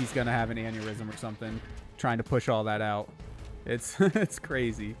looks like he's gonna have an aneurysm or something trying to push all that out. It's it's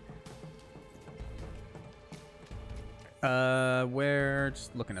crazy. Where?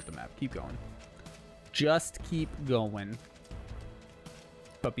 Just looking at the map. Keep going. Just keep going.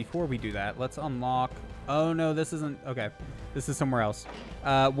 But before we do that, let's unlock... Oh, no, this isn't... Okay. This is somewhere else.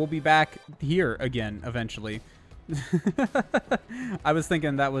 We'll be back here again, eventually. I was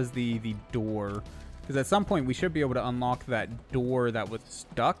thinking that was the door. Because at some point, we should be able to unlock that door that was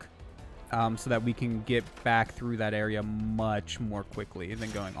stuck. So that we can get back through that area much more quickly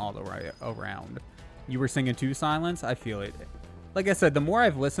than going all the way around. You were singing too, Silence? I feel it. Like I said, the more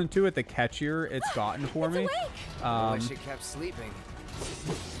I've listened to it, the catchier it's gotten for me. I wish it kept sleeping.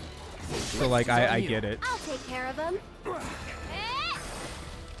 So, like, I get it. I'll take care of him.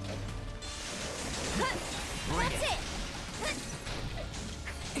 That's it.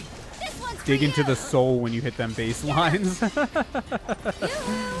 This one's Dig for into you. the soul when you hit them bass lines.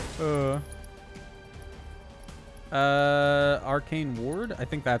 Arcane Ward? I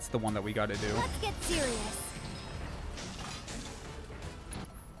think that's the one that we gotta do. Let's get serious.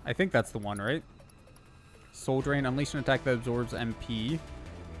 I think that's the one, right? Soul Drain. Unleash an attack that absorbs MP.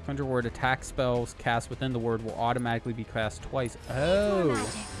 Conjure word attack spells cast within the word will automatically be cast twice. Oh.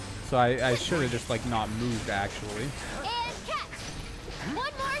 So I should have just, like, not moved, actually. And catch. One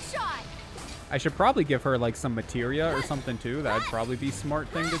more shot. I should probably give her, like, some materia or something, too. That would probably be a smart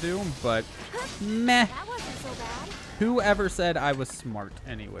thing to do, but meh. That wasn't so bad. Whoever said I was smart,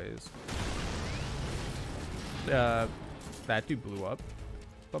 anyways. That dude blew up.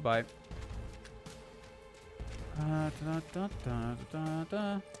 Bye-bye.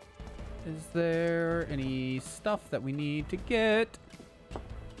 Is there any stuff that we need to get?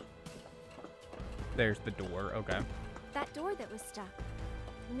 There's the door. Okay. That door that was stuck.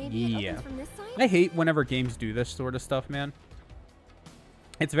 Maybe it opens from this side? I hate whenever games do this sort of stuff, man.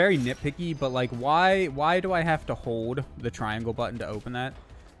 It's very nitpicky, but like, why do I have to hold the triangle button to open that?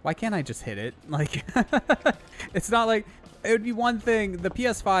 Why can't I just hit it? Like, it's not like... It would be one thing. The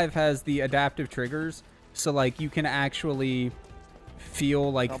PS5 has the adaptive triggers, so like you can actually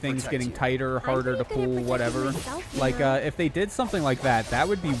feel like things getting tighter, harder to pull, whatever. Like if they did something like that, that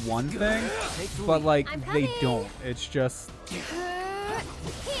would be one thing. But like they don't. It's just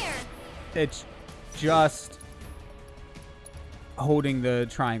it's just holding the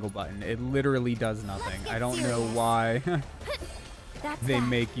triangle button. It literally does nothing. I don't know why they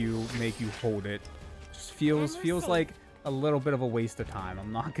make you hold it. Just feels like a little bit of a waste of time.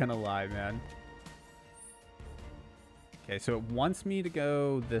 I'm not gonna lie, man. Okay, so it wants me to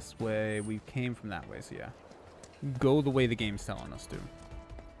go this way. We came from that way, so yeah. Go the way the game's telling us to.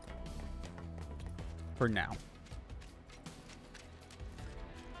 For now.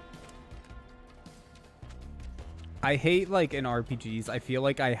 I hate, like, in RPGs, I feel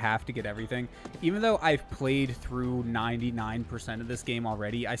like I have to get everything. Even though I've played through 99% of this game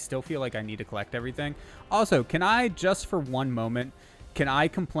already, I still feel like I need to collect everything. Also, can I, just for one moment, can I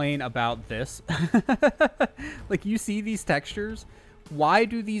complain about this? Like, you see these textures? Why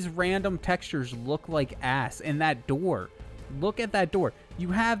do these random textures look like ass in that door? Look at that door.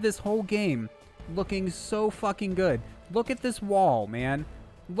 You have this whole game looking so fucking good. Look at this wall, man.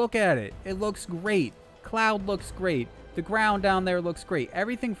 Look at it. It looks great. Cloud looks great. The ground down there looks great.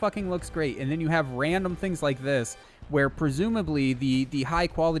 Everything fucking looks great. And then you have random things like this where presumably the high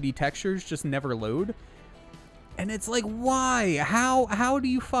quality textures just never load. And it's like, why? How do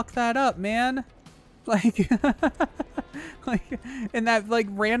you fuck that up, man? Like, like, and that like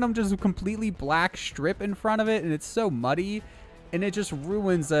random just completely black strip in front of it, and it's so muddy, and it just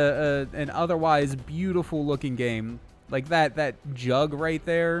ruins an otherwise beautiful looking game. Like that jug right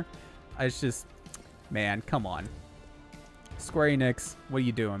there. It's just, man, come on. Square Enix, what are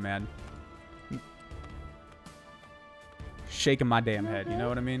you doing, man? Shaking my damn head, you know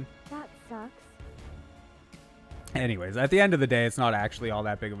what I mean? That sucks. Anyways, at the end of the day, it's not actually all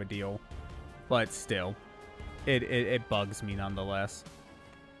that big of a deal. But still, it bugs me nonetheless.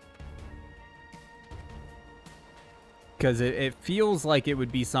 Because it feels like it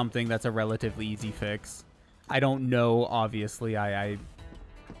would be something that's a relatively easy fix. I don't know, obviously. I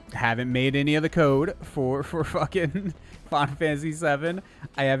haven't made any of the code for fucking Final Fantasy VII.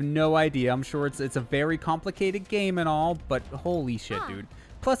 I have no idea. I'm sure it's a very complicated game and all, but holy shit, dude.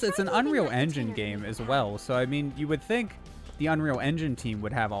 Plus, it's an Unreal Engine game as well. So, I mean, you would think the Unreal Engine team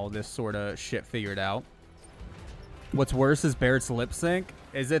would have all this sort of shit figured out. What's worse is Barrett's lip sync.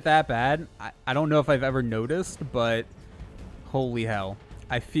 Is it that bad? I don't know if I've ever noticed, but holy hell.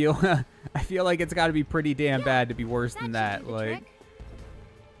 I feel like it's got to be pretty damn bad to be worse than that. Like,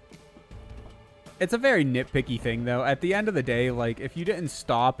 it's a very nitpicky thing, though. At the end of the day, like, if you didn't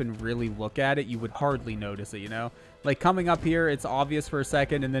stop and really look at it, you would hardly notice it, you know? Like, coming up here, it's obvious for a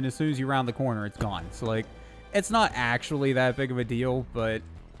second, and then as soon as you round the corner, it's gone. So, like, it's not actually that big of a deal, but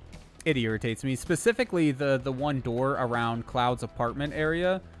it irritates me. Specifically, the one door around Cloud's apartment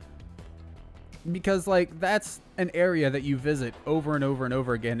area. Because, like, that's an area that you visit over and over and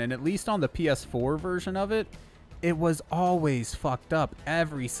over again. And at least on the PS4 version of it, it was always fucked up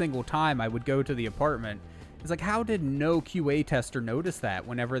every single time I would go to the apartment. It's like, how did no QA tester notice that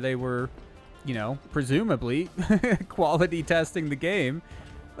whenever they were, you know, presumably quality testing the game?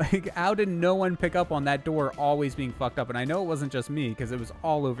 Like, how did no one pick up on that door always being fucked up? And I know it wasn't just me, because it was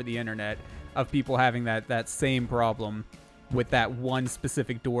all over the internet of people having that same problem with that one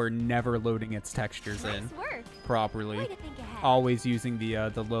specific door never loading its textures in properly. Way to think ahead. Always using the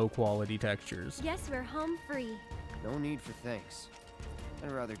low quality textures. Yes, we're home free. No need for thanks.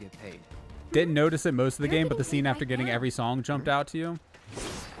 I'd rather get paid. Didn't notice it most of the You're game, but the getting scene paid after right getting now. every song jumped out to you.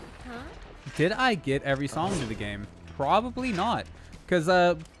 Huh? Did I get every song to the game? Probably not.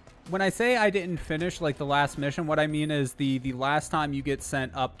 Because when I say I didn't finish like the last mission, what I mean is the last time you get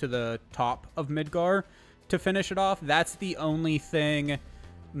sent up to the top of Midgar to finish it off, that's the only thing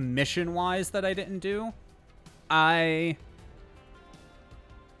mission-wise that I didn't do. I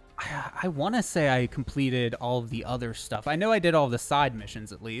want to say I completed all of the other stuff. I know I did all the side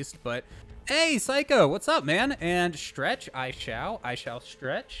missions at least, but hey, Psycho, what's up, man? And stretch, I shall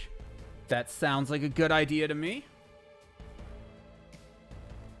stretch. That sounds like a good idea to me.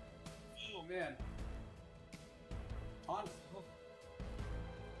 Oh, man.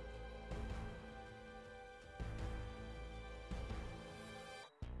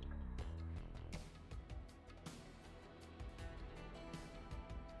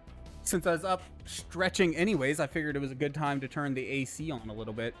 Since I was up stretching anyways, I figured it was a good time to turn the AC on a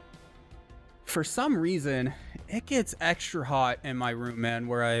little bit. For some reason, it gets extra hot in my room, man,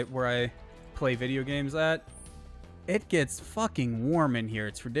 where I play video games at. It gets fucking warm in here.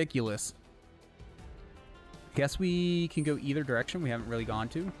 It's ridiculous. Guess we can go either direction. We haven't really gone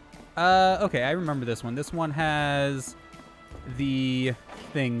to. Okay, I remember this one. This one has the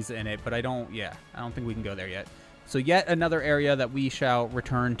things in it, but I don't think we can go there yet. So yet another area that we shall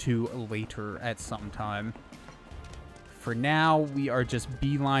return to later at some time. For now, we are just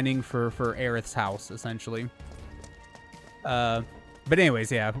beelining for Aerith's house, essentially. But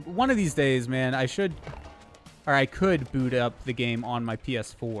anyways, yeah, one of these days, man, I could boot up the game on my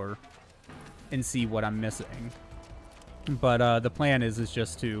PS4 and see what I'm missing. But the plan is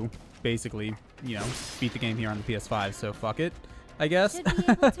just to basically, you know, beat the game here on the PS5, so fuck it, I guess. Should be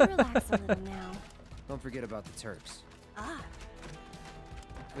able to relax a little now. Don't forget about the Turks. Ah,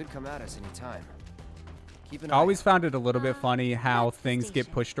 Could come at us anytime. Keep an I eye always out. found it a little bit funny how that's the things get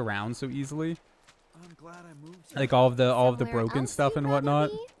station. pushed around so easily. glad I moved like all of the Somewhere broken else stuff you'd and rather whatnot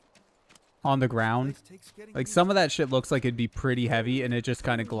be? on the ground. Place takes getting Like used some of that shit looks like it'd be pretty heavy, and it just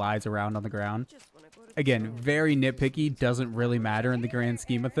kind of glides around on the ground. Again, very nitpicky. Doesn't really matter in the grand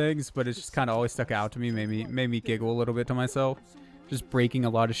scheme of things, but it's just kind of always stuck out to me. Made me giggle a little bit to myself. Just breaking a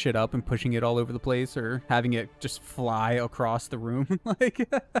lot of shit up and pushing it all over the place, or having it just fly across the room. Like,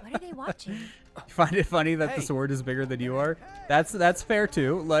 What are they watching? you find it funny that the sword is bigger than you are? That's fair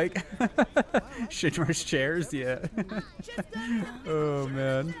too. Like, Shinra's chairs, yeah. Oh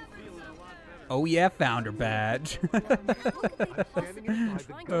man. Oh yeah, founder badge. Standing inside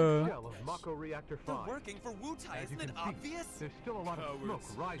the Uh. shell of Mako Reactor 5. Working for Wutai, As you isn't it can see, obvious? there's still a lot of smoke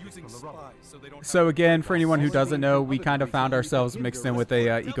rising Using from the rubble. spies so they don't So again, for anyone who doesn't know, we kind of found ourselves mixed in with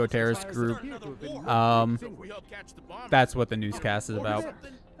a eco-terrorist group. That's what the newscast is about.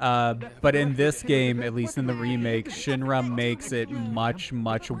 But in this game, at least in the remake, Shinra makes it much,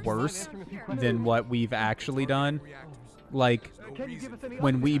 much worse than what we've actually done. Like,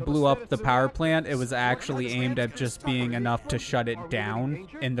 when we blew up the power plant, it was actually aimed at just being enough to shut it down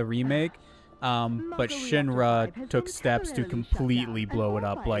in the remake. But Shinra took steps to completely blow it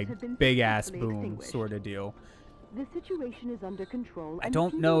up, like big-ass boom sort of deal. The situation is under control. I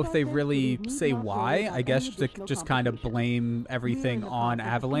don't know if they really say why. I guess to just kind of blame everything on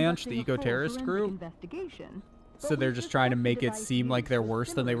Avalanche, the eco-terrorist group. So they're just trying to make it seem like they're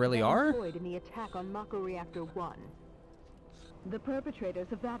worse than they really are? The perpetrators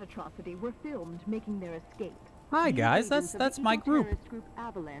of that atrocity were filmed making their escape. Hi guys, that's my group.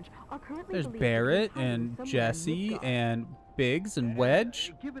 There's There's Barrett and Jesse and Biggs and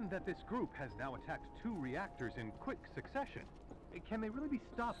Wedge. Given that this group has now attacked 2 reactors in quick succession, can they really be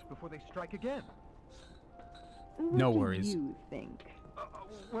stopped before they strike again? No worries. What do you think?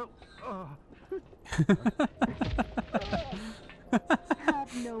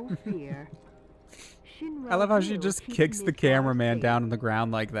 Have no fear. I love how she just kicks the cameraman down on the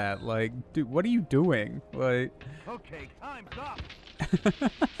ground like that. Like, dude, what are you doing? Like, Okay, time's up.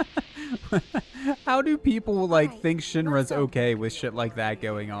 how do people like think Shinra's okay with shit like that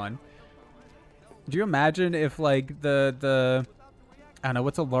going on? Do you imagine if like the I don't know,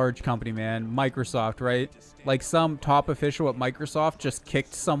 what's a large company, man? Microsoft, right? Like some top official at Microsoft just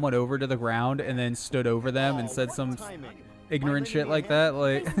kicked someone over to the ground and then stood over them and said some ignorant shit like that.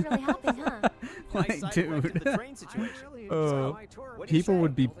 Like, This really happened, huh? like, dude. So, People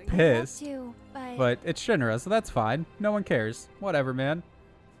would be pissed. Too, But it's Shinra, so that's fine. No one cares. Whatever, man.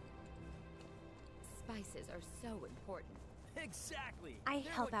 Spices are so important. Exactly. I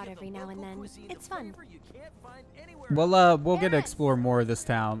help out every now and then. It's fun. We'll get to explore more of this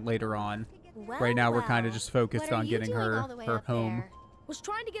town later on. Well, Right now, we're kind of well. just focused What are on you getting doing her all the way her up home. there? Was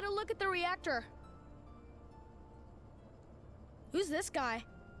trying to get a look at the reactor. Who's this guy?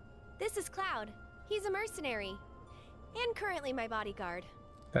 This is Cloud. He's a mercenary. And currently my bodyguard.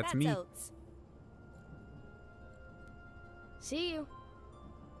 That's me. Oates. See you.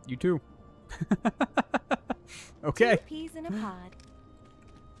 You too. Okay. 2 peas in a pod.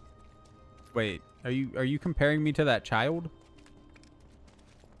 Wait, are you comparing me to that child?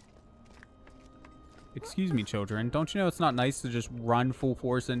 Excuse me, children. Don't you know it's not nice to just run full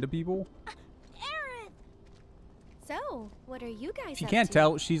force into people? Aerith! So, what are you guys If you up can't to?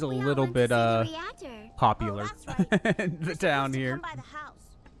 tell, she's a We all little went to bit see the reactor. popular Oh, that's right. in the You're town supposed to here. come by the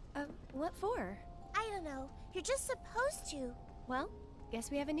house. What for? I don't know. You're just supposed to. Well,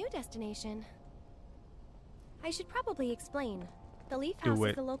 guess we have a new destination. I should probably explain. The Leaf Do House is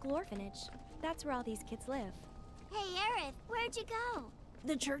it. the local orphanage. That's where all these kids live. Hey, Aerith, where'd you go?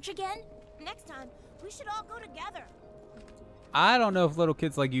 The church again? Next time, we should all go together. I don't know if little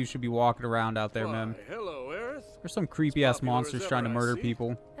kids like you should be walking around out there, man. Hello, Aerith. There's some creepy ass popular monsters as trying to ever, I murder see.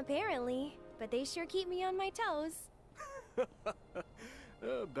 people. Apparently, but they sure keep me on my toes.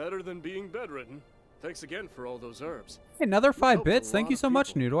 Better than being bedridden. Thanks again for all those herbs. Hey, another 5 Helped a bits. Thank lot you of so much,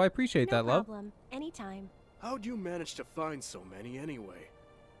 people. Noodle. I appreciate No that, love. problem. Anytime. How'd you manage to find so many anyway?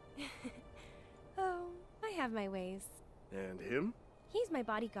 Oh, I have my ways. And him? He's my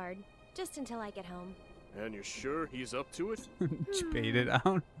bodyguard, just until I get home. And you're sure he's up to it? Just bait it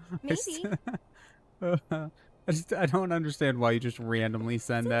out. Maybe. I don't understand why you just randomly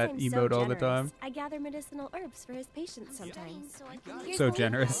send Since that I'm emote so all the generous, time. I gather medicinal herbs for his patients sometimes. Here's So the leaf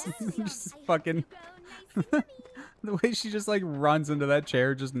generous. house. Just fucking the way she just like runs into that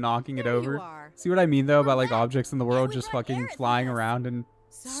chair, just knocking it over. See what I mean though about like objects in the world just fucking flying around in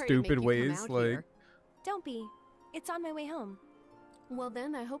stupid ways. Like, Don't be. It's on my way home. Well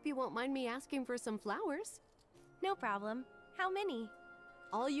then, I hope you won't mind me asking for some flowers. No problem. How many?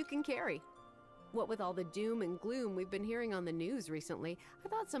 All you can carry. What with all the doom and gloom we've been hearing on the news recently, I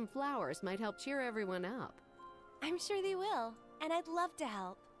thought some flowers might help cheer everyone up. I'm sure they will, and I'd love to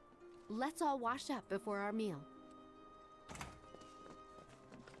help. Let's all wash up before our meal.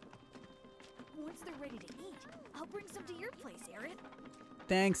 Once they're ready to eat, I'll bring some to your place, Aerith.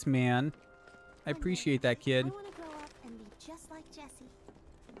 Thanks, man. I appreciate that, kid. I want to grow up and be just like Jessie.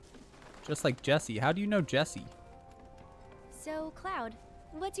 Just like Jessie. How do you know Jessie? So, Cloud,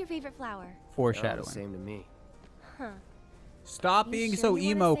 what's your favorite flower? Foreshadowing. Same to me. Huh. Stop You being sure so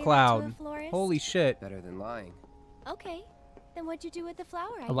you wanna emo, say that to a Cloud. florist? Holy shit. Better than lying. Okay. Then what'd you do with the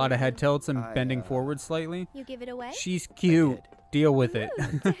flower? A lot of head tilts and I, bending forward slightly. You give it away? She's cute. Deal with it.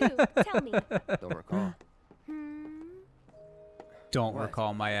 Ooh, dude, tell me. Don't recall. Don't What?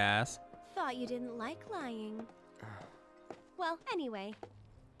 recall my ass. Thought you didn't like lying. Well, anyway.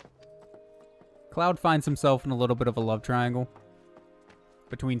 Cloud finds himself in a little bit of a love triangle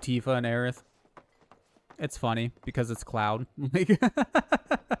between Tifa and Aerith. It's funny because it's Cloud. Like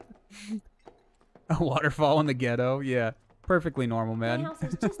a waterfall in the ghetto. Yeah, perfectly normal, man. My house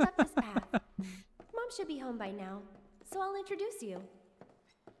is just up this path. Mom should be home by now, so I'll introduce you.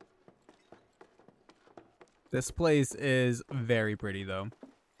 This place is very pretty, though.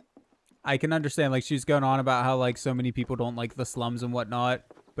 I can understand, like, she's going on about how, like, so many people don't like the slums and whatnot,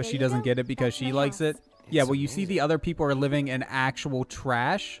 but There she you doesn't go. get it because That's she my likes house. it. Yeah, It's well, you see the amazing. other people are living in actual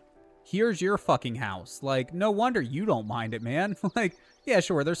trash. Here's your fucking house. Like, no wonder you don't mind it, man. Like, yeah,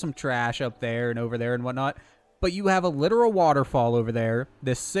 sure, there's some trash up there and over there and whatnot, but you have a literal waterfall over there,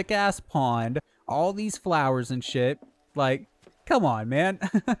 this sick-ass pond, all these flowers and shit. Like, come on, man.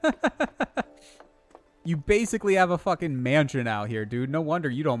 You basically have a fucking mansion out here, dude. No wonder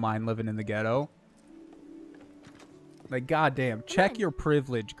you don't mind living in the ghetto. Like, goddamn. Check your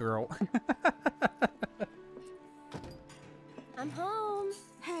privilege, girl. I'm home.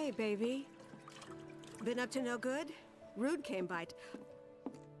 Hey, baby. Been up to no good? Rude came by.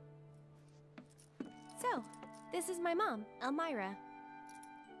 So, this is my mom, Elmira.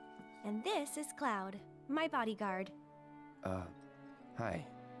 And this is Cloud, my bodyguard. Hi.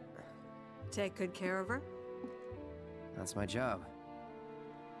 Take good care of her? That's my job.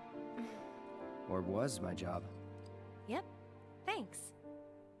 Or was my job. Yep, thanks.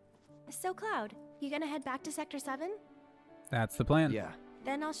 So, Cloud, you gonna head back to Sector 7? That's the plan. Yeah.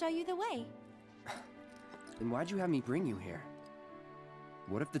 Then I'll show you the way. Then why'd you have me bring you here?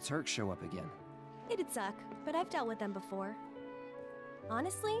 What if the Turks show up again? It'd suck, but I've dealt with them before.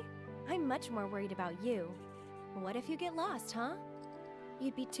 Honestly, I'm much more worried about you. What if you get lost, huh?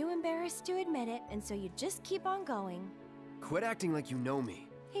 You'd be too embarrassed to admit it, and so you'd just keep on going. Quit acting like you know me.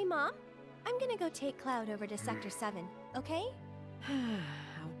 Hey, Mom, I'm gonna go take Cloud over to Sector 7, okay?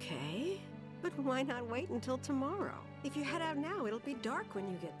 Okay. But why not wait until tomorrow? If you head out now, it'll be dark when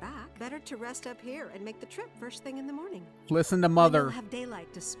you get back. Better to rest up here and make the trip first thing in the morning. Listen to Then Mother. you'll have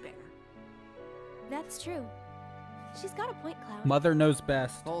daylight to spare. That's true. She's got a point, Cloud. Mother knows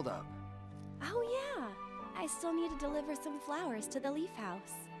best. Hold up. Oh, yeah. I still need to deliver some flowers to the Leaf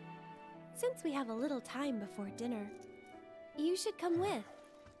House. Since we have a little time before dinner, you should come with.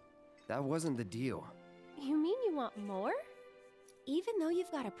 That wasn't the deal. You mean you want more? Even though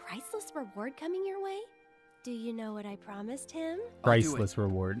you've got a priceless reward coming your way? Do you know what I promised him? Priceless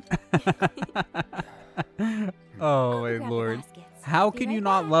reward. Oh, I'll my grab the lord. baskets. How Be can right you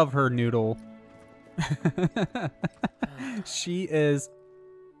not back. love her, Noodle? She is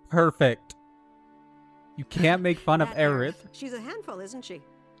perfect. You can't make fun of That Aerith. She's a handful, isn't she?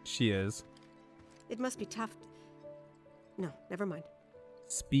 She is. It must be tough. No, never mind.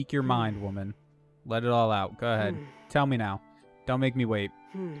 Speak your mind, woman. Let it all out. Go ahead. Tell me now. Don't make me wait.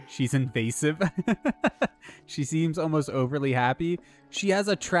 She's invasive. She seems almost overly happy. She has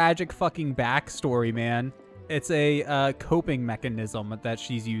a tragic fucking backstory, man. It's a coping mechanism that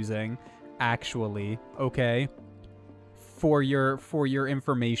she's using, actually. Okay. For your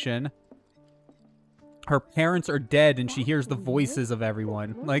information. Her parents are dead and she hears the voices of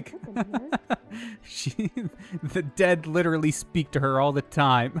everyone. Like, the dead literally speak to her all the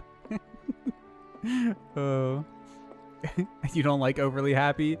time. Oh. You don't like overly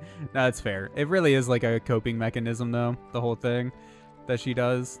happy? No, that's fair. It really is like a coping mechanism, though, the whole thing that she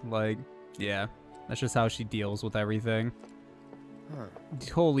does. Like, yeah, that's just how she deals with everything.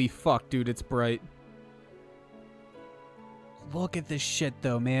 Holy fuck, dude, it's bright. Look at this shit,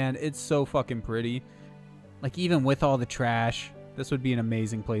 though, man. It's so fucking pretty. Like, even with all the trash, this would be an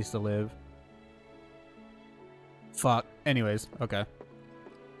amazing place to live. Fuck. Anyways, okay.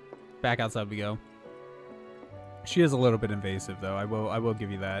 Back outside we go. She is a little bit invasive, though. I will give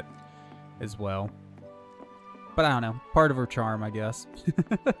you that as well. But I don't know. Part of her charm, I guess.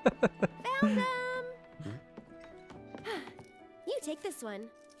 Found them! You take this one.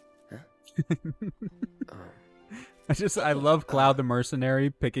 I love Cloud the Mercenary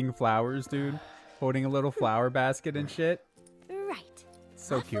picking flowers, dude. Holding a little flower basket and shit. Right.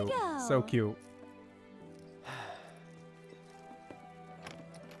 So Off we cute. go. So cute.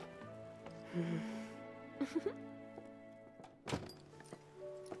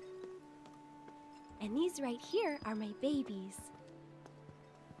 And these right here are my babies.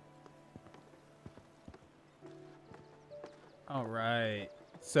 All right.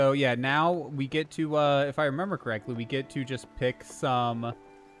 So yeah, now we get to, if I remember correctly, we get to just pick some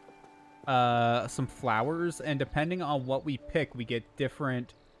flowers, and depending on what we pick, we get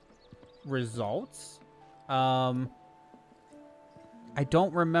different results. I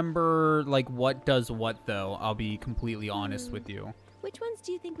don't remember like what does what though. I'll be completely honest with you. Which ones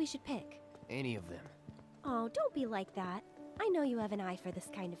do you think we should pick? Any of them. Oh, don't be like that. I know you have an eye for this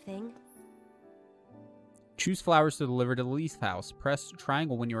kind of thing. Choose flowers to deliver to the leaf house. Press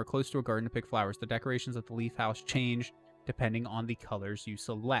triangle when you are close to a garden to pick flowers. The decorations at the leaf house change depending on the colors you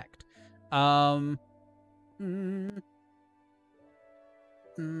select.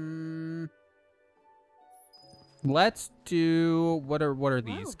 Let's do what are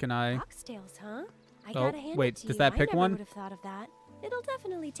these? Whoa, Can I? Foxtails, huh? I Oh, gotta hand wait, it to does you. that pick I one? never would have thought of that. It'll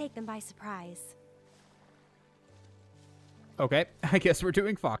definitely take them by surprise. Okay, I guess we're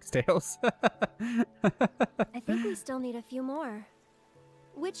doing foxtails. I think we still need a few more.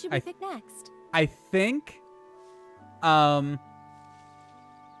 Which should we pick next? I think I'm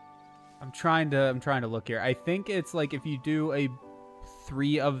trying to look here. I think it's like if you do a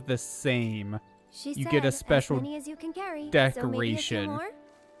 3 of the same, you get a special as many as you can carry, decoration. So maybe a few more?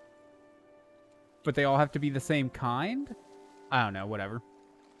 But they all have to be the same kind? I don't know, whatever.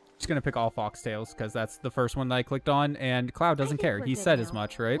 Just gonna pick all foxtails because that's the first one that I clicked on, and Cloud doesn't care. He said as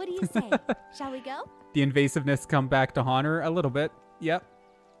much, right? What do you say? Shall we go? The invasiveness come back to haunt her a little bit. Yep.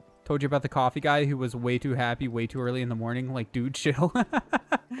 Told you about the coffee guy who was way too happy way too early in the morning. Like, dude, chill.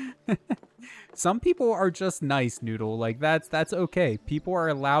 Some people are just nice, Noodle. Like, that's okay. People are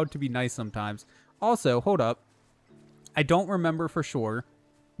allowed to be nice sometimes. Also, hold up. I don't remember for sure,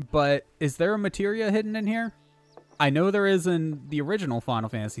 but is there a materia hidden in here? I know there is in the original Final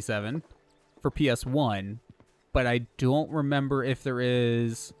Fantasy VII for PS1, but I don't remember if there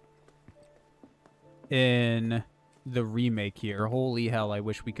is in the remake here. Holy hell, I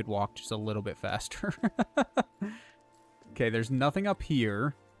wish we could walk just a little bit faster. Okay, there's nothing up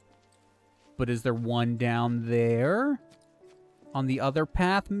here. But is there one down there? On the other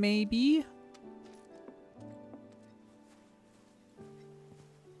path, maybe?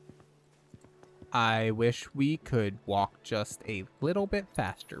 I wish we could walk just a little bit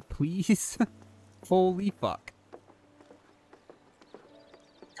faster, please. Holy fuck.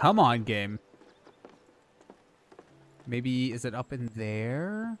 Come on, game. Maybe, is it up in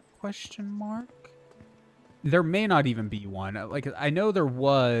there? Question mark? There may not even be one. Like, I know there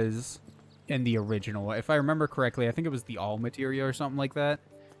was in the original. If I remember correctly, I think it was the All Materia or something like that.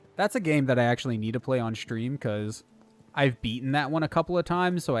 That's a game that I actually need to play on stream because I've beaten that one a couple of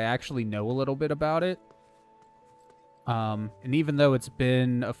times, so I actually know a little bit about it. And even though it's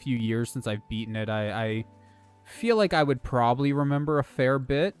been a few years since I've beaten it, I feel like I would probably remember a fair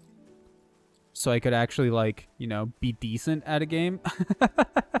bit. So I could actually, like, you know, be decent at a game.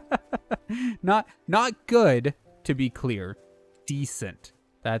 Not good, to be clear. Decent.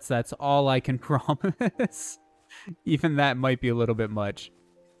 That's all I can promise. Even that might be a little bit much.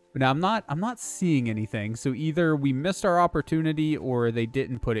 But now I'm not seeing anything. So either we missed our opportunity or they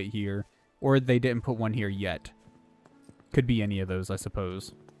didn't put it here. Or they didn't put one here yet. Could be any of those, I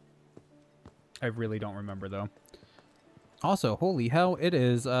suppose. I really don't remember, though. Also, holy hell, it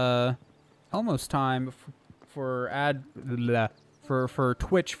is almost time for for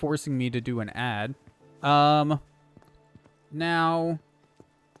Twitch forcing me to do an ad. Now,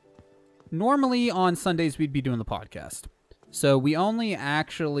 normally on Sundays we'd be doing the podcast. So we only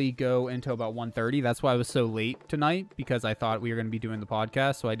actually go until about 1:30. That's why I was so late tonight, because I thought we were going to be doing the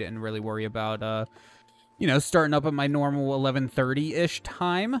podcast, so I didn't really worry about, you know, starting up at my normal 11:30-ish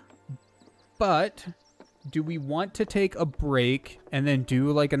time. But do we want to take a break and then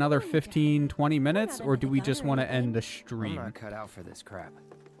do like another 15-20 minutes, or do we just want to end the stream? I'm not cut out for this crap.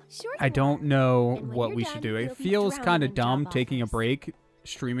 Sure I don't know what you're we done, should do. It you'll be feels drowning kind of in dumb job taking a offers. break,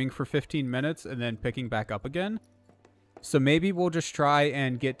 streaming for 15 minutes, and then picking back up again. So maybe we'll just try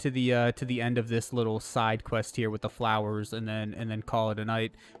and get to the end of this little side quest here with the flowers, and then call it a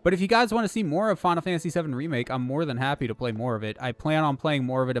night. But if you guys want to see more of Final Fantasy VII Remake, I'm more than happy to play more of it. I plan on playing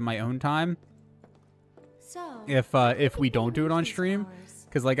more of it in my own time. if we don't do it on stream,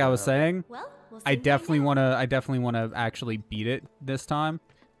 because like I was saying, I definitely wanna actually beat it this time.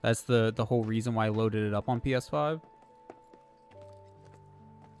 That's the whole reason why I loaded it up on PS5.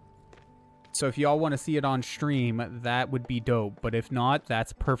 So if y'all want to see it on stream, that would be dope. But if not,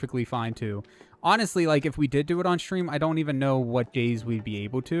 that's perfectly fine too. Honestly, like if we did do it on stream, I don't even know what days we'd be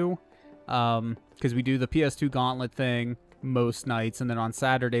able to. Because we do the PS2 Gauntlet thing most nights, and then on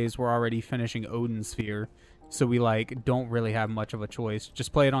Saturdays we're already finishing Odin Sphere. So we like don't really have much of a choice.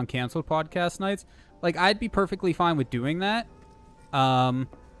 Just play it on canceled podcast nights. Like I'd be perfectly fine with doing that.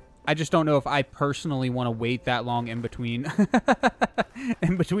 I just don't know if I personally want to wait that long in between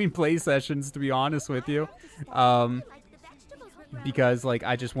in between play sessions, to be honest with you. Because like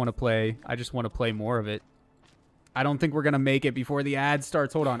I just want to play more of it. I don't think we're going to make it before the ad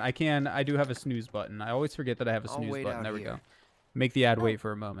starts. Hold on. I do have a snooze button. I always forget that I have a snooze button. There we go. Make the ad wait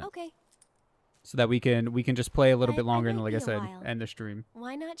for a moment. Okay. So that we can just play a little bit longer and like I said, end the stream.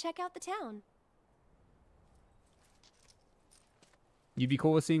 Why not check out the town? You'd be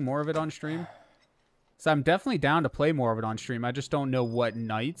cool with seeing more of it on stream? So I'm definitely down to play more of it on stream. I just don't know what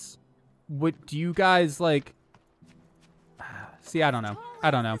nights. What do you guys like? See, I don't know.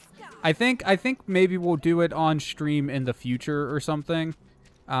 I think maybe we'll do it on stream in the future or something.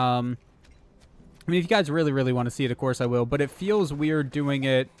 I mean, if you guys really want to see it, of course I will. But it feels weird doing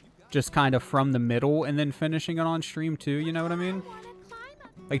it just kind of from the middle and then finishing it on stream too. You know what I mean?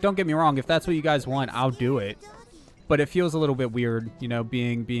 Like, don't get me wrong. If that's what you guys want, I'll do it. But it feels a little bit weird, you know,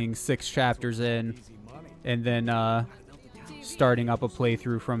 being 6 chapters in and then starting up a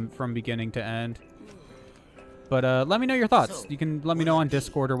playthrough from beginning to end. But let me know your thoughts. You can let me know on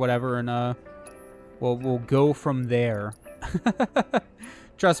Discord or whatever, and we'll go from there.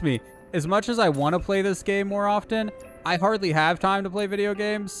 Trust me, as much as I want to play this game more often, I hardly have time to play video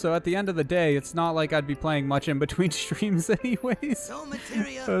games. So at the end of the day, it's not like I'd be playing much in between streams anyways.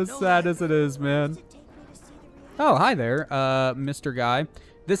 As sad as it is, man. Oh, hi there, Mr. Guy.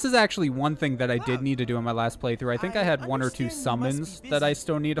 This is actually one thing that I did need to do in my last playthrough. I think I had 1 or 2 summons that I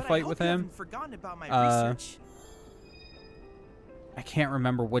still need to fight with him. I can't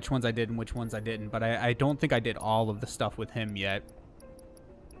remember which ones I did and which ones I didn't, but I don't think I did all of the stuff with him yet.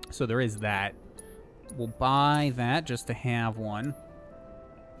 So there is that. We'll buy that just to have one.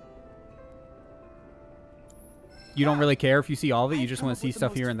 You don't really care if you see all of it? You just want to see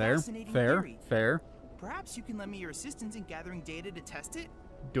stuff here and there? Fair, fair. Perhaps you can lend me your assistance in gathering data to test it?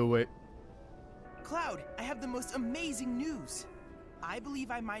 Do it. Cloud, I have the most amazing news. I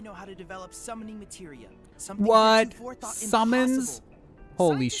believe I might know how to develop summoning materia. What? Summons?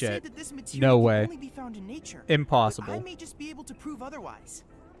 Holy shit. No way. Only be found in nature, impossible. I may just be able to prove otherwise.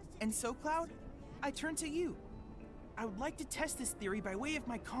 And so, Cloud, I turn to you. I would like to test this theory by way of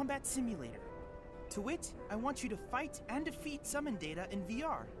my combat simulator. To wit, I want you to fight and defeat summon data in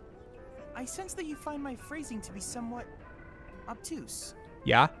VR. I sense that you find my phrasing to be somewhat obtuse.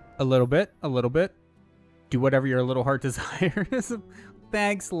 Yeah, a little bit, a little bit. Do whatever your little heart desires.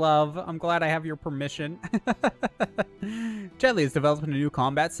 Thanks, love. I'm glad I have your permission. Chadley is developing a new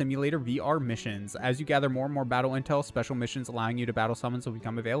combat simulator VR missions. As you gather more and more battle intel, special missions allowing you to battle summons will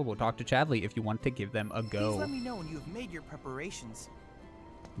become available. Talk to Chadley if you want to give them a go. Please let me know when you have made your preparations.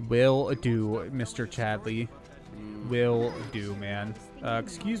 Will do, Mr. Chadley. Will do, man.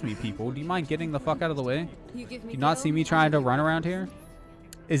 Excuse me, people. Do you mind getting the fuck out of the way? Do you not see me trying to run around here?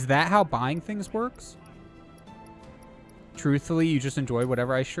 Is that how buying things works? Truthfully, you just enjoy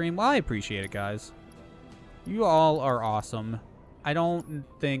whatever I stream? Well, I appreciate it, guys. You all are awesome. I don't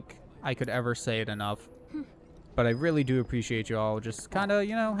think I could ever say it enough. But I really do appreciate you all just kind of,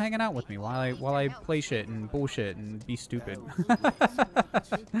 you know, hanging out with me while I play shit and bullshit and be stupid.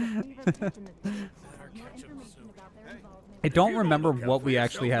 I don't remember what we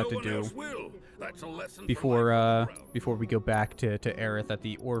actually have to do before we go back to Aerith at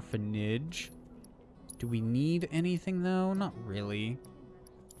the orphanage. Do we need anything though? Not really.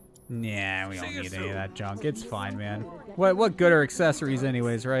 Nah, we don't need any of that junk. It's fine, man. What good are accessories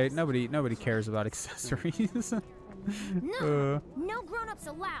anyways, right? Nobody cares about accessories. No grown-ups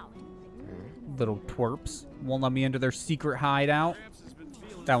allowed. Little twerps won't let me into their secret hideout.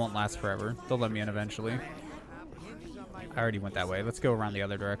 That won't last forever. They'll let me in eventually. I already went that way. Let's go around the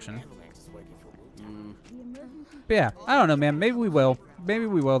other direction. But yeah, I don't know, man. Maybe we will. Maybe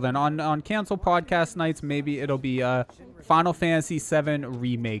we will then. On cancel podcast nights, maybe it'll be Final Fantasy VII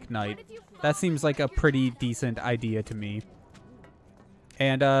Remake night. That seems like a pretty decent idea to me.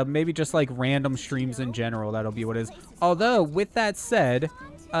 And maybe just like random streams in general. That'll be what it is. Although, with that said,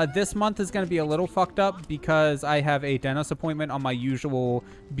 This month is going to be a little fucked up because I have a dentist appointment on my usual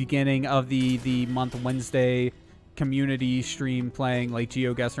beginning of the month Wednesday community stream playing like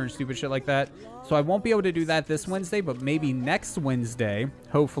GeoGuessr and stupid shit like that. So I won't be able to do that this Wednesday, but maybe next Wednesday,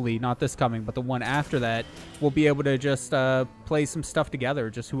 hopefully not this coming, but the one after that, we'll be able to just play some stuff together.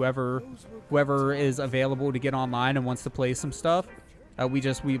 Just whoever is available to get online and wants to play some stuff.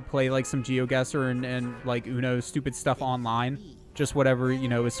 We play like some GeoGuessr and like Uno stupid stuff online. Just whatever, you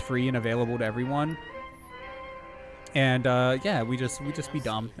know, is free and available to everyone. And yeah, we just be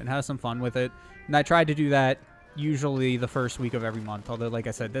dumb and have some fun with it. And I tried to do that usually the first week of every month. Although, like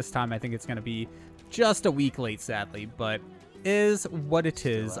I said, this time I think it's going to be just a week late, sadly. But is what it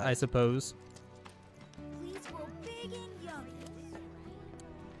is, I suppose.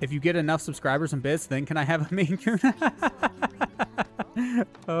 If you get enough subscribers and bits, then can I have a main coon?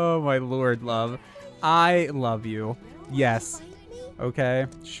 Oh my lord, love. I love you. Yes. Okay,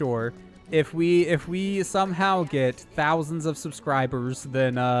 sure. If we somehow get thousands of subscribers,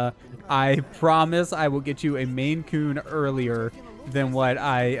 then I promise I will get you a Maine Coon earlier than what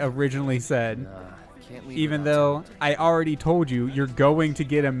I originally said. Even though I already told you you're going to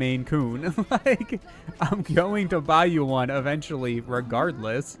get a Maine Coon. Like, I'm going to buy you one eventually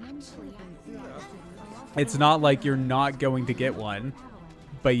regardless. It's not like you're not going to get one.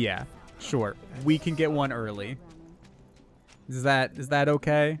 But yeah, sure. We can get one early. Is that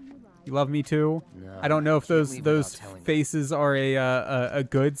okay? You love me too? No, I don't know if those faces are a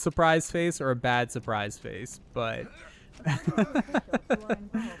good surprise face or a bad surprise face, but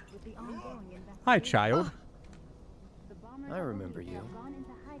hi, child. I remember you.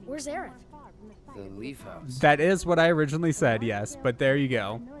 Where's Aerith? The Leaf House. That is what I originally said, yes, but there you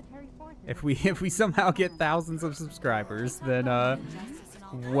go. If we somehow get thousands of subscribers, then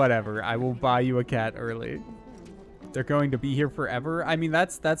whatever, I will buy you a cat early. They're going to be here forever. I mean,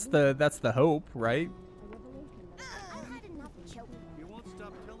 that's the hope, right?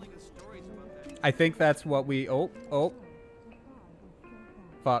 I think that's what we. Oh,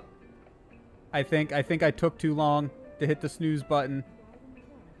 fuck. I think I took too long to hit the snooze button.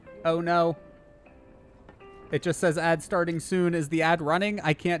 Oh no. It just says ad starting soon. Is the ad running?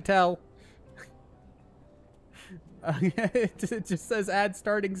 I can't tell. It just says ad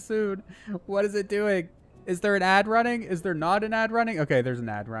starting soon. What is it doing? Is there an ad running? Is there not an ad running? Okay, there's an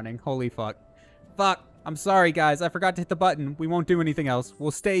ad running. Holy fuck. Fuck. I'm sorry, guys. I forgot to hit the button. We won't do anything else. We'll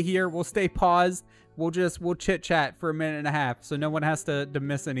stay here. We'll stay paused. We'll chit-chat for a minute and a half so no one has to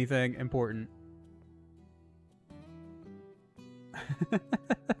miss anything important.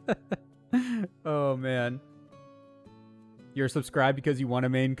 Oh, man. You're subscribed because you want a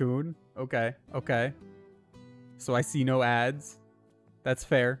Maine Coon? Okay. Okay. So I see no ads. That's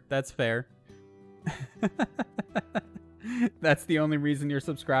fair. That's fair. That's the only reason you're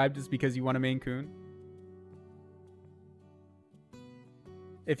subscribed is because you want a Maine Coon.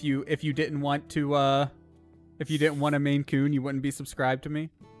 If you didn't want to if you didn't want a Maine Coon, you wouldn't be subscribed to me.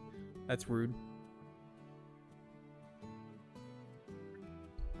 That's rude.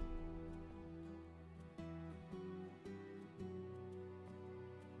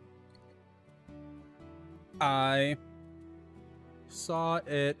 I saw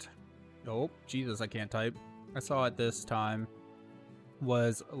it. Oh, Jesus, I can't type. I saw it this time.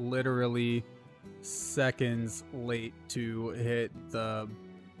 Was literally seconds late to hit the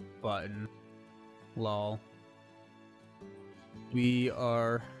button. Lol. We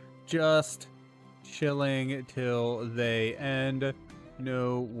are just chilling till they end.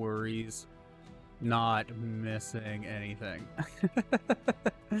 No worries. Not missing anything.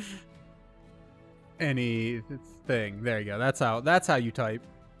 Anything. There you go. That's how you type.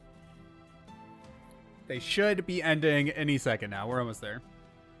 They should be ending any second now. We're almost there.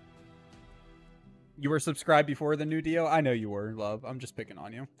 You were subscribed before the new deal? I know you were, love. I'm just picking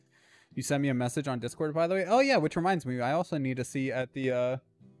on you. You sent me a message on Discord, by the way. Oh yeah, which reminds me, I also need to see at the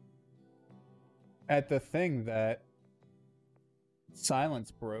thing that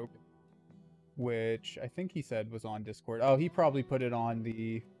Silence broke, which I think he said was on Discord. Oh, he probably put it on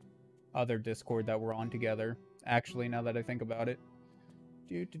the other Discord that we're on together. Actually, now that I think about it.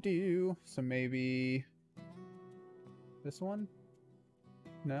 So maybe this one?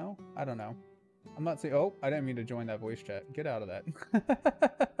 No? I don't know. I'm not saying... Oh, I didn't mean to join that voice chat. Get out of that.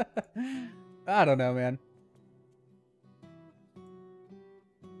 I don't know, man.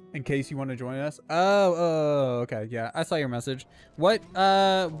 In case you want to join us. Oh, okay. Yeah, I saw your message. What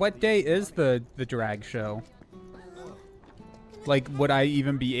day is the drag show? Like, would I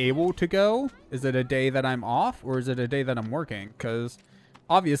even be able to go? Is it a day that I'm off, or is it a day that I'm working? Because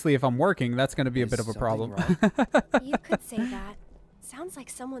obviously, if I'm working, that's going to be a bit of a problem. You could say that. Sounds like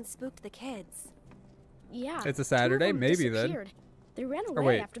someone spooked the kids. Yeah. It's a 2 of Saturday? them Maybe then. disappeared. They ran Or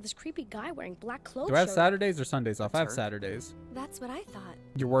away wait. after this creepy guy wearing black clothes Do I have showed up. Saturdays or Sundays off? I have Saturdays. That's what I thought.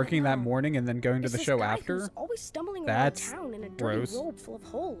 You're working that no. morning and then going to It's the this show guy after? who's always stumbling That's around town in a dirty gross. robe full of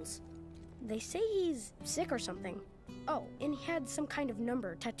holes. They say he's sick or something. Oh, and he had some kind of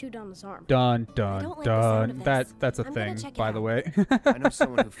number tattooed on his arm. Dun dun don't like the sound dun. of That's this. a I'm gonna thing, check it by the out. way. I know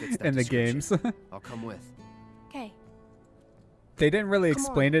someone who fits that in the description. games. I'll come with. Okay. They didn't really Come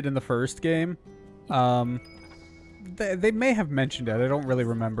explain it in the first game. They may have mentioned it. I don't really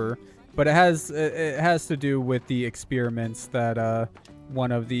remember, but it has to do with the experiments that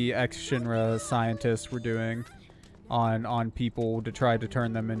one of the ex-Shinra scientists were doing on people to try to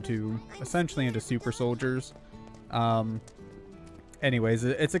turn them into essentially into super soldiers. Anyways,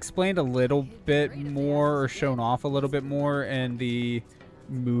 it's explained a little bit more or shown off a little bit more in the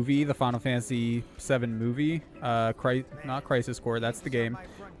movie, the Final Fantasy VII movie. Not Crisis Core, that's the game.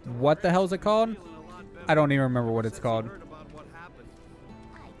 What the hell is it called? I don't even remember what it's called.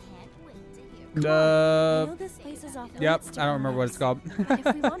 I know this place is off Yep, limits I don't remember what it's called. But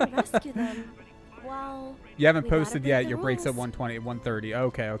if we want to rescue them, well, You haven't we gotta posted break yet. the Your break's at rules. 1:20, 1:30.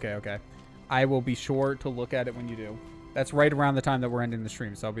 Okay. I will be sure to look at it when you do. That's right around the time that we're ending the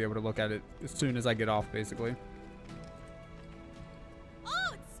stream, so I'll be able to look at it as soon as I get off, basically.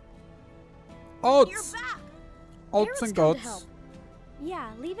 Oats! Oats and come to help. goats.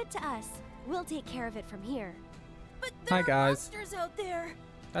 Yeah, leave it to us. We'll take care of it from here. But Hi, guys. monsters out there.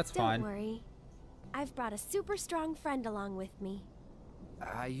 That's Don't fine. worry. I've brought a super strong friend along with me.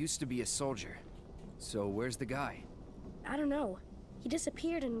 I used to be a soldier. So where's the guy? I don't know. He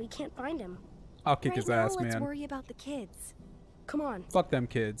disappeared and we can't find him. I'll kick right his now, ass, let's man. worry about the kids. Come on. Fuck them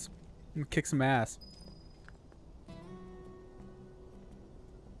kids. I'm gonna kick some ass.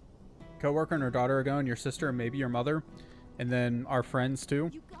 Coworker and her daughter are going, your sister and maybe your mother, and then our friends too.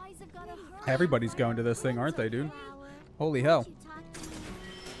 You guys have got Everybody's going to this thing, aren't they, dude? Holy hell.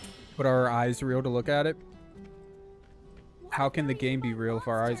 But are our eyes real to look at it? How can the game be real if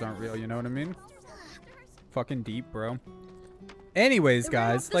our eyes aren't real? You know what I mean? Fucking deep, bro. Anyways, They ran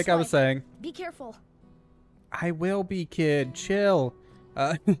off guys, this like I was way. saying, Be careful. I will be, kid. Chill.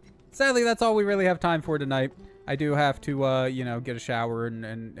 Sadly, that's all we really have time for tonight. I do have to, you know, get a shower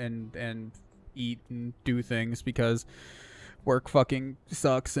and eat and do things because work fucking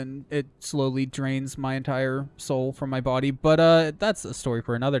sucks and it slowly drains my entire soul from my body. But that's a story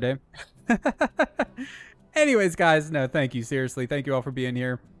for another day. Anyways, guys, no, thank you. Seriously, thank you all for being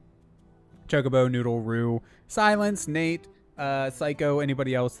here. Chocobo, Noodle, Rue, Silence, Nate, Psycho,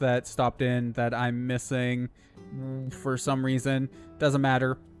 anybody else that stopped in that I'm missing for some reason. Doesn't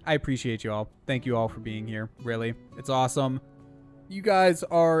matter. I appreciate you all. Thank you all for being here. Really. It's awesome. You guys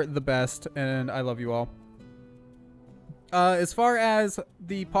are the best, and I love you all. As far as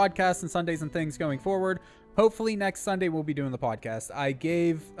the podcast and Sundays and things going forward, hopefully next Sunday we'll be doing the podcast. I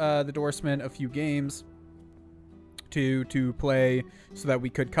gave the Doorsman a few games to play so that we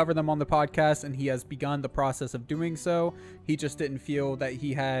could cover them on the podcast, and he has begun the process of doing so. He just didn't feel that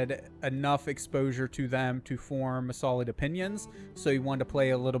he had enough exposure to them to form solid opinions, so he wanted to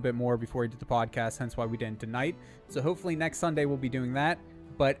play a little bit more before he did the podcast, hence why we didn't tonight. So hopefully next Sunday we'll be doing that,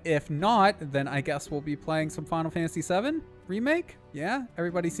 but if not, then I guess we'll be playing some Final Fantasy VII Remake. Yeah,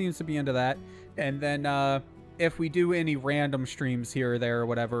 everybody seems to be into that. And then if we do any random streams here or there or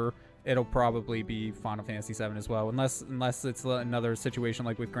whatever, it'll probably be Final Fantasy VII as well, unless it's another situation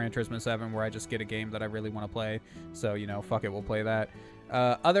like with Gran Turismo 7 where I just get a game that I really want to play. So, you know, fuck it, we'll play that.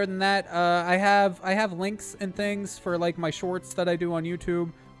 Other than that, I have links and things for like my shorts that I do on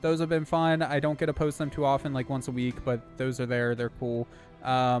YouTube. Those have been fun. I don't get to post them too often, like once a week, but those are there. They're cool.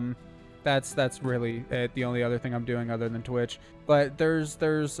 That's really it, the only other thing I'm doing other than Twitch. But there's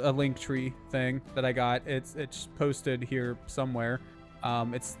a Linktree thing that I got. It's posted here somewhere.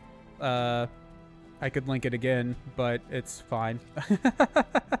 I could link it again, but it's fine.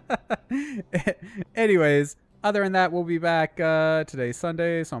 Anyways, other than that, we'll be back. Today's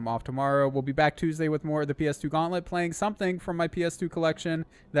Sunday, so I'm off tomorrow. We'll be back Tuesday with more of the PS2 Gauntlet, playing something from my PS2 collection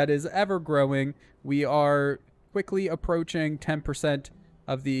that is ever growing. We are quickly approaching 10%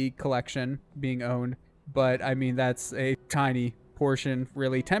 of the collection being owned, but I mean, that's a tiny portion,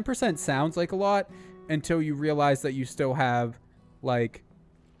 really. 10% sounds like a lot until you realize that you still have like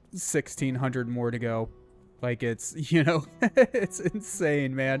 1,600 more to go. Like, it's, you know, it's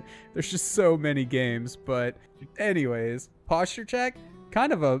insane, man. There's just so many games. But anyways, posture check.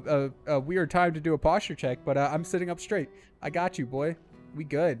 Kind of a weird time to do a posture check, but I'm sitting up straight. I got you, boy. We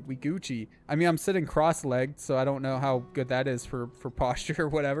good. We Gucci. I mean, I'm sitting cross-legged, so I don't know how good that is for posture or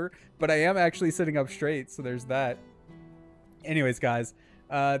whatever, but I am actually sitting up straight, so there's that. Anyways, guys,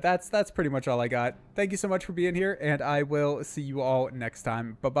 that's pretty much all I got. Thank you so much for being here, and I will see you all next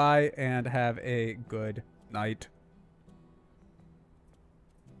time. Bye-bye, and have a good night.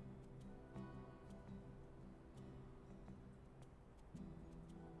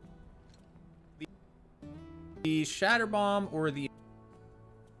 The Shatter Bomb or the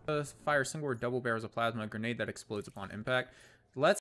fire single or double barrels of plasma grenade that explodes upon impact. Let's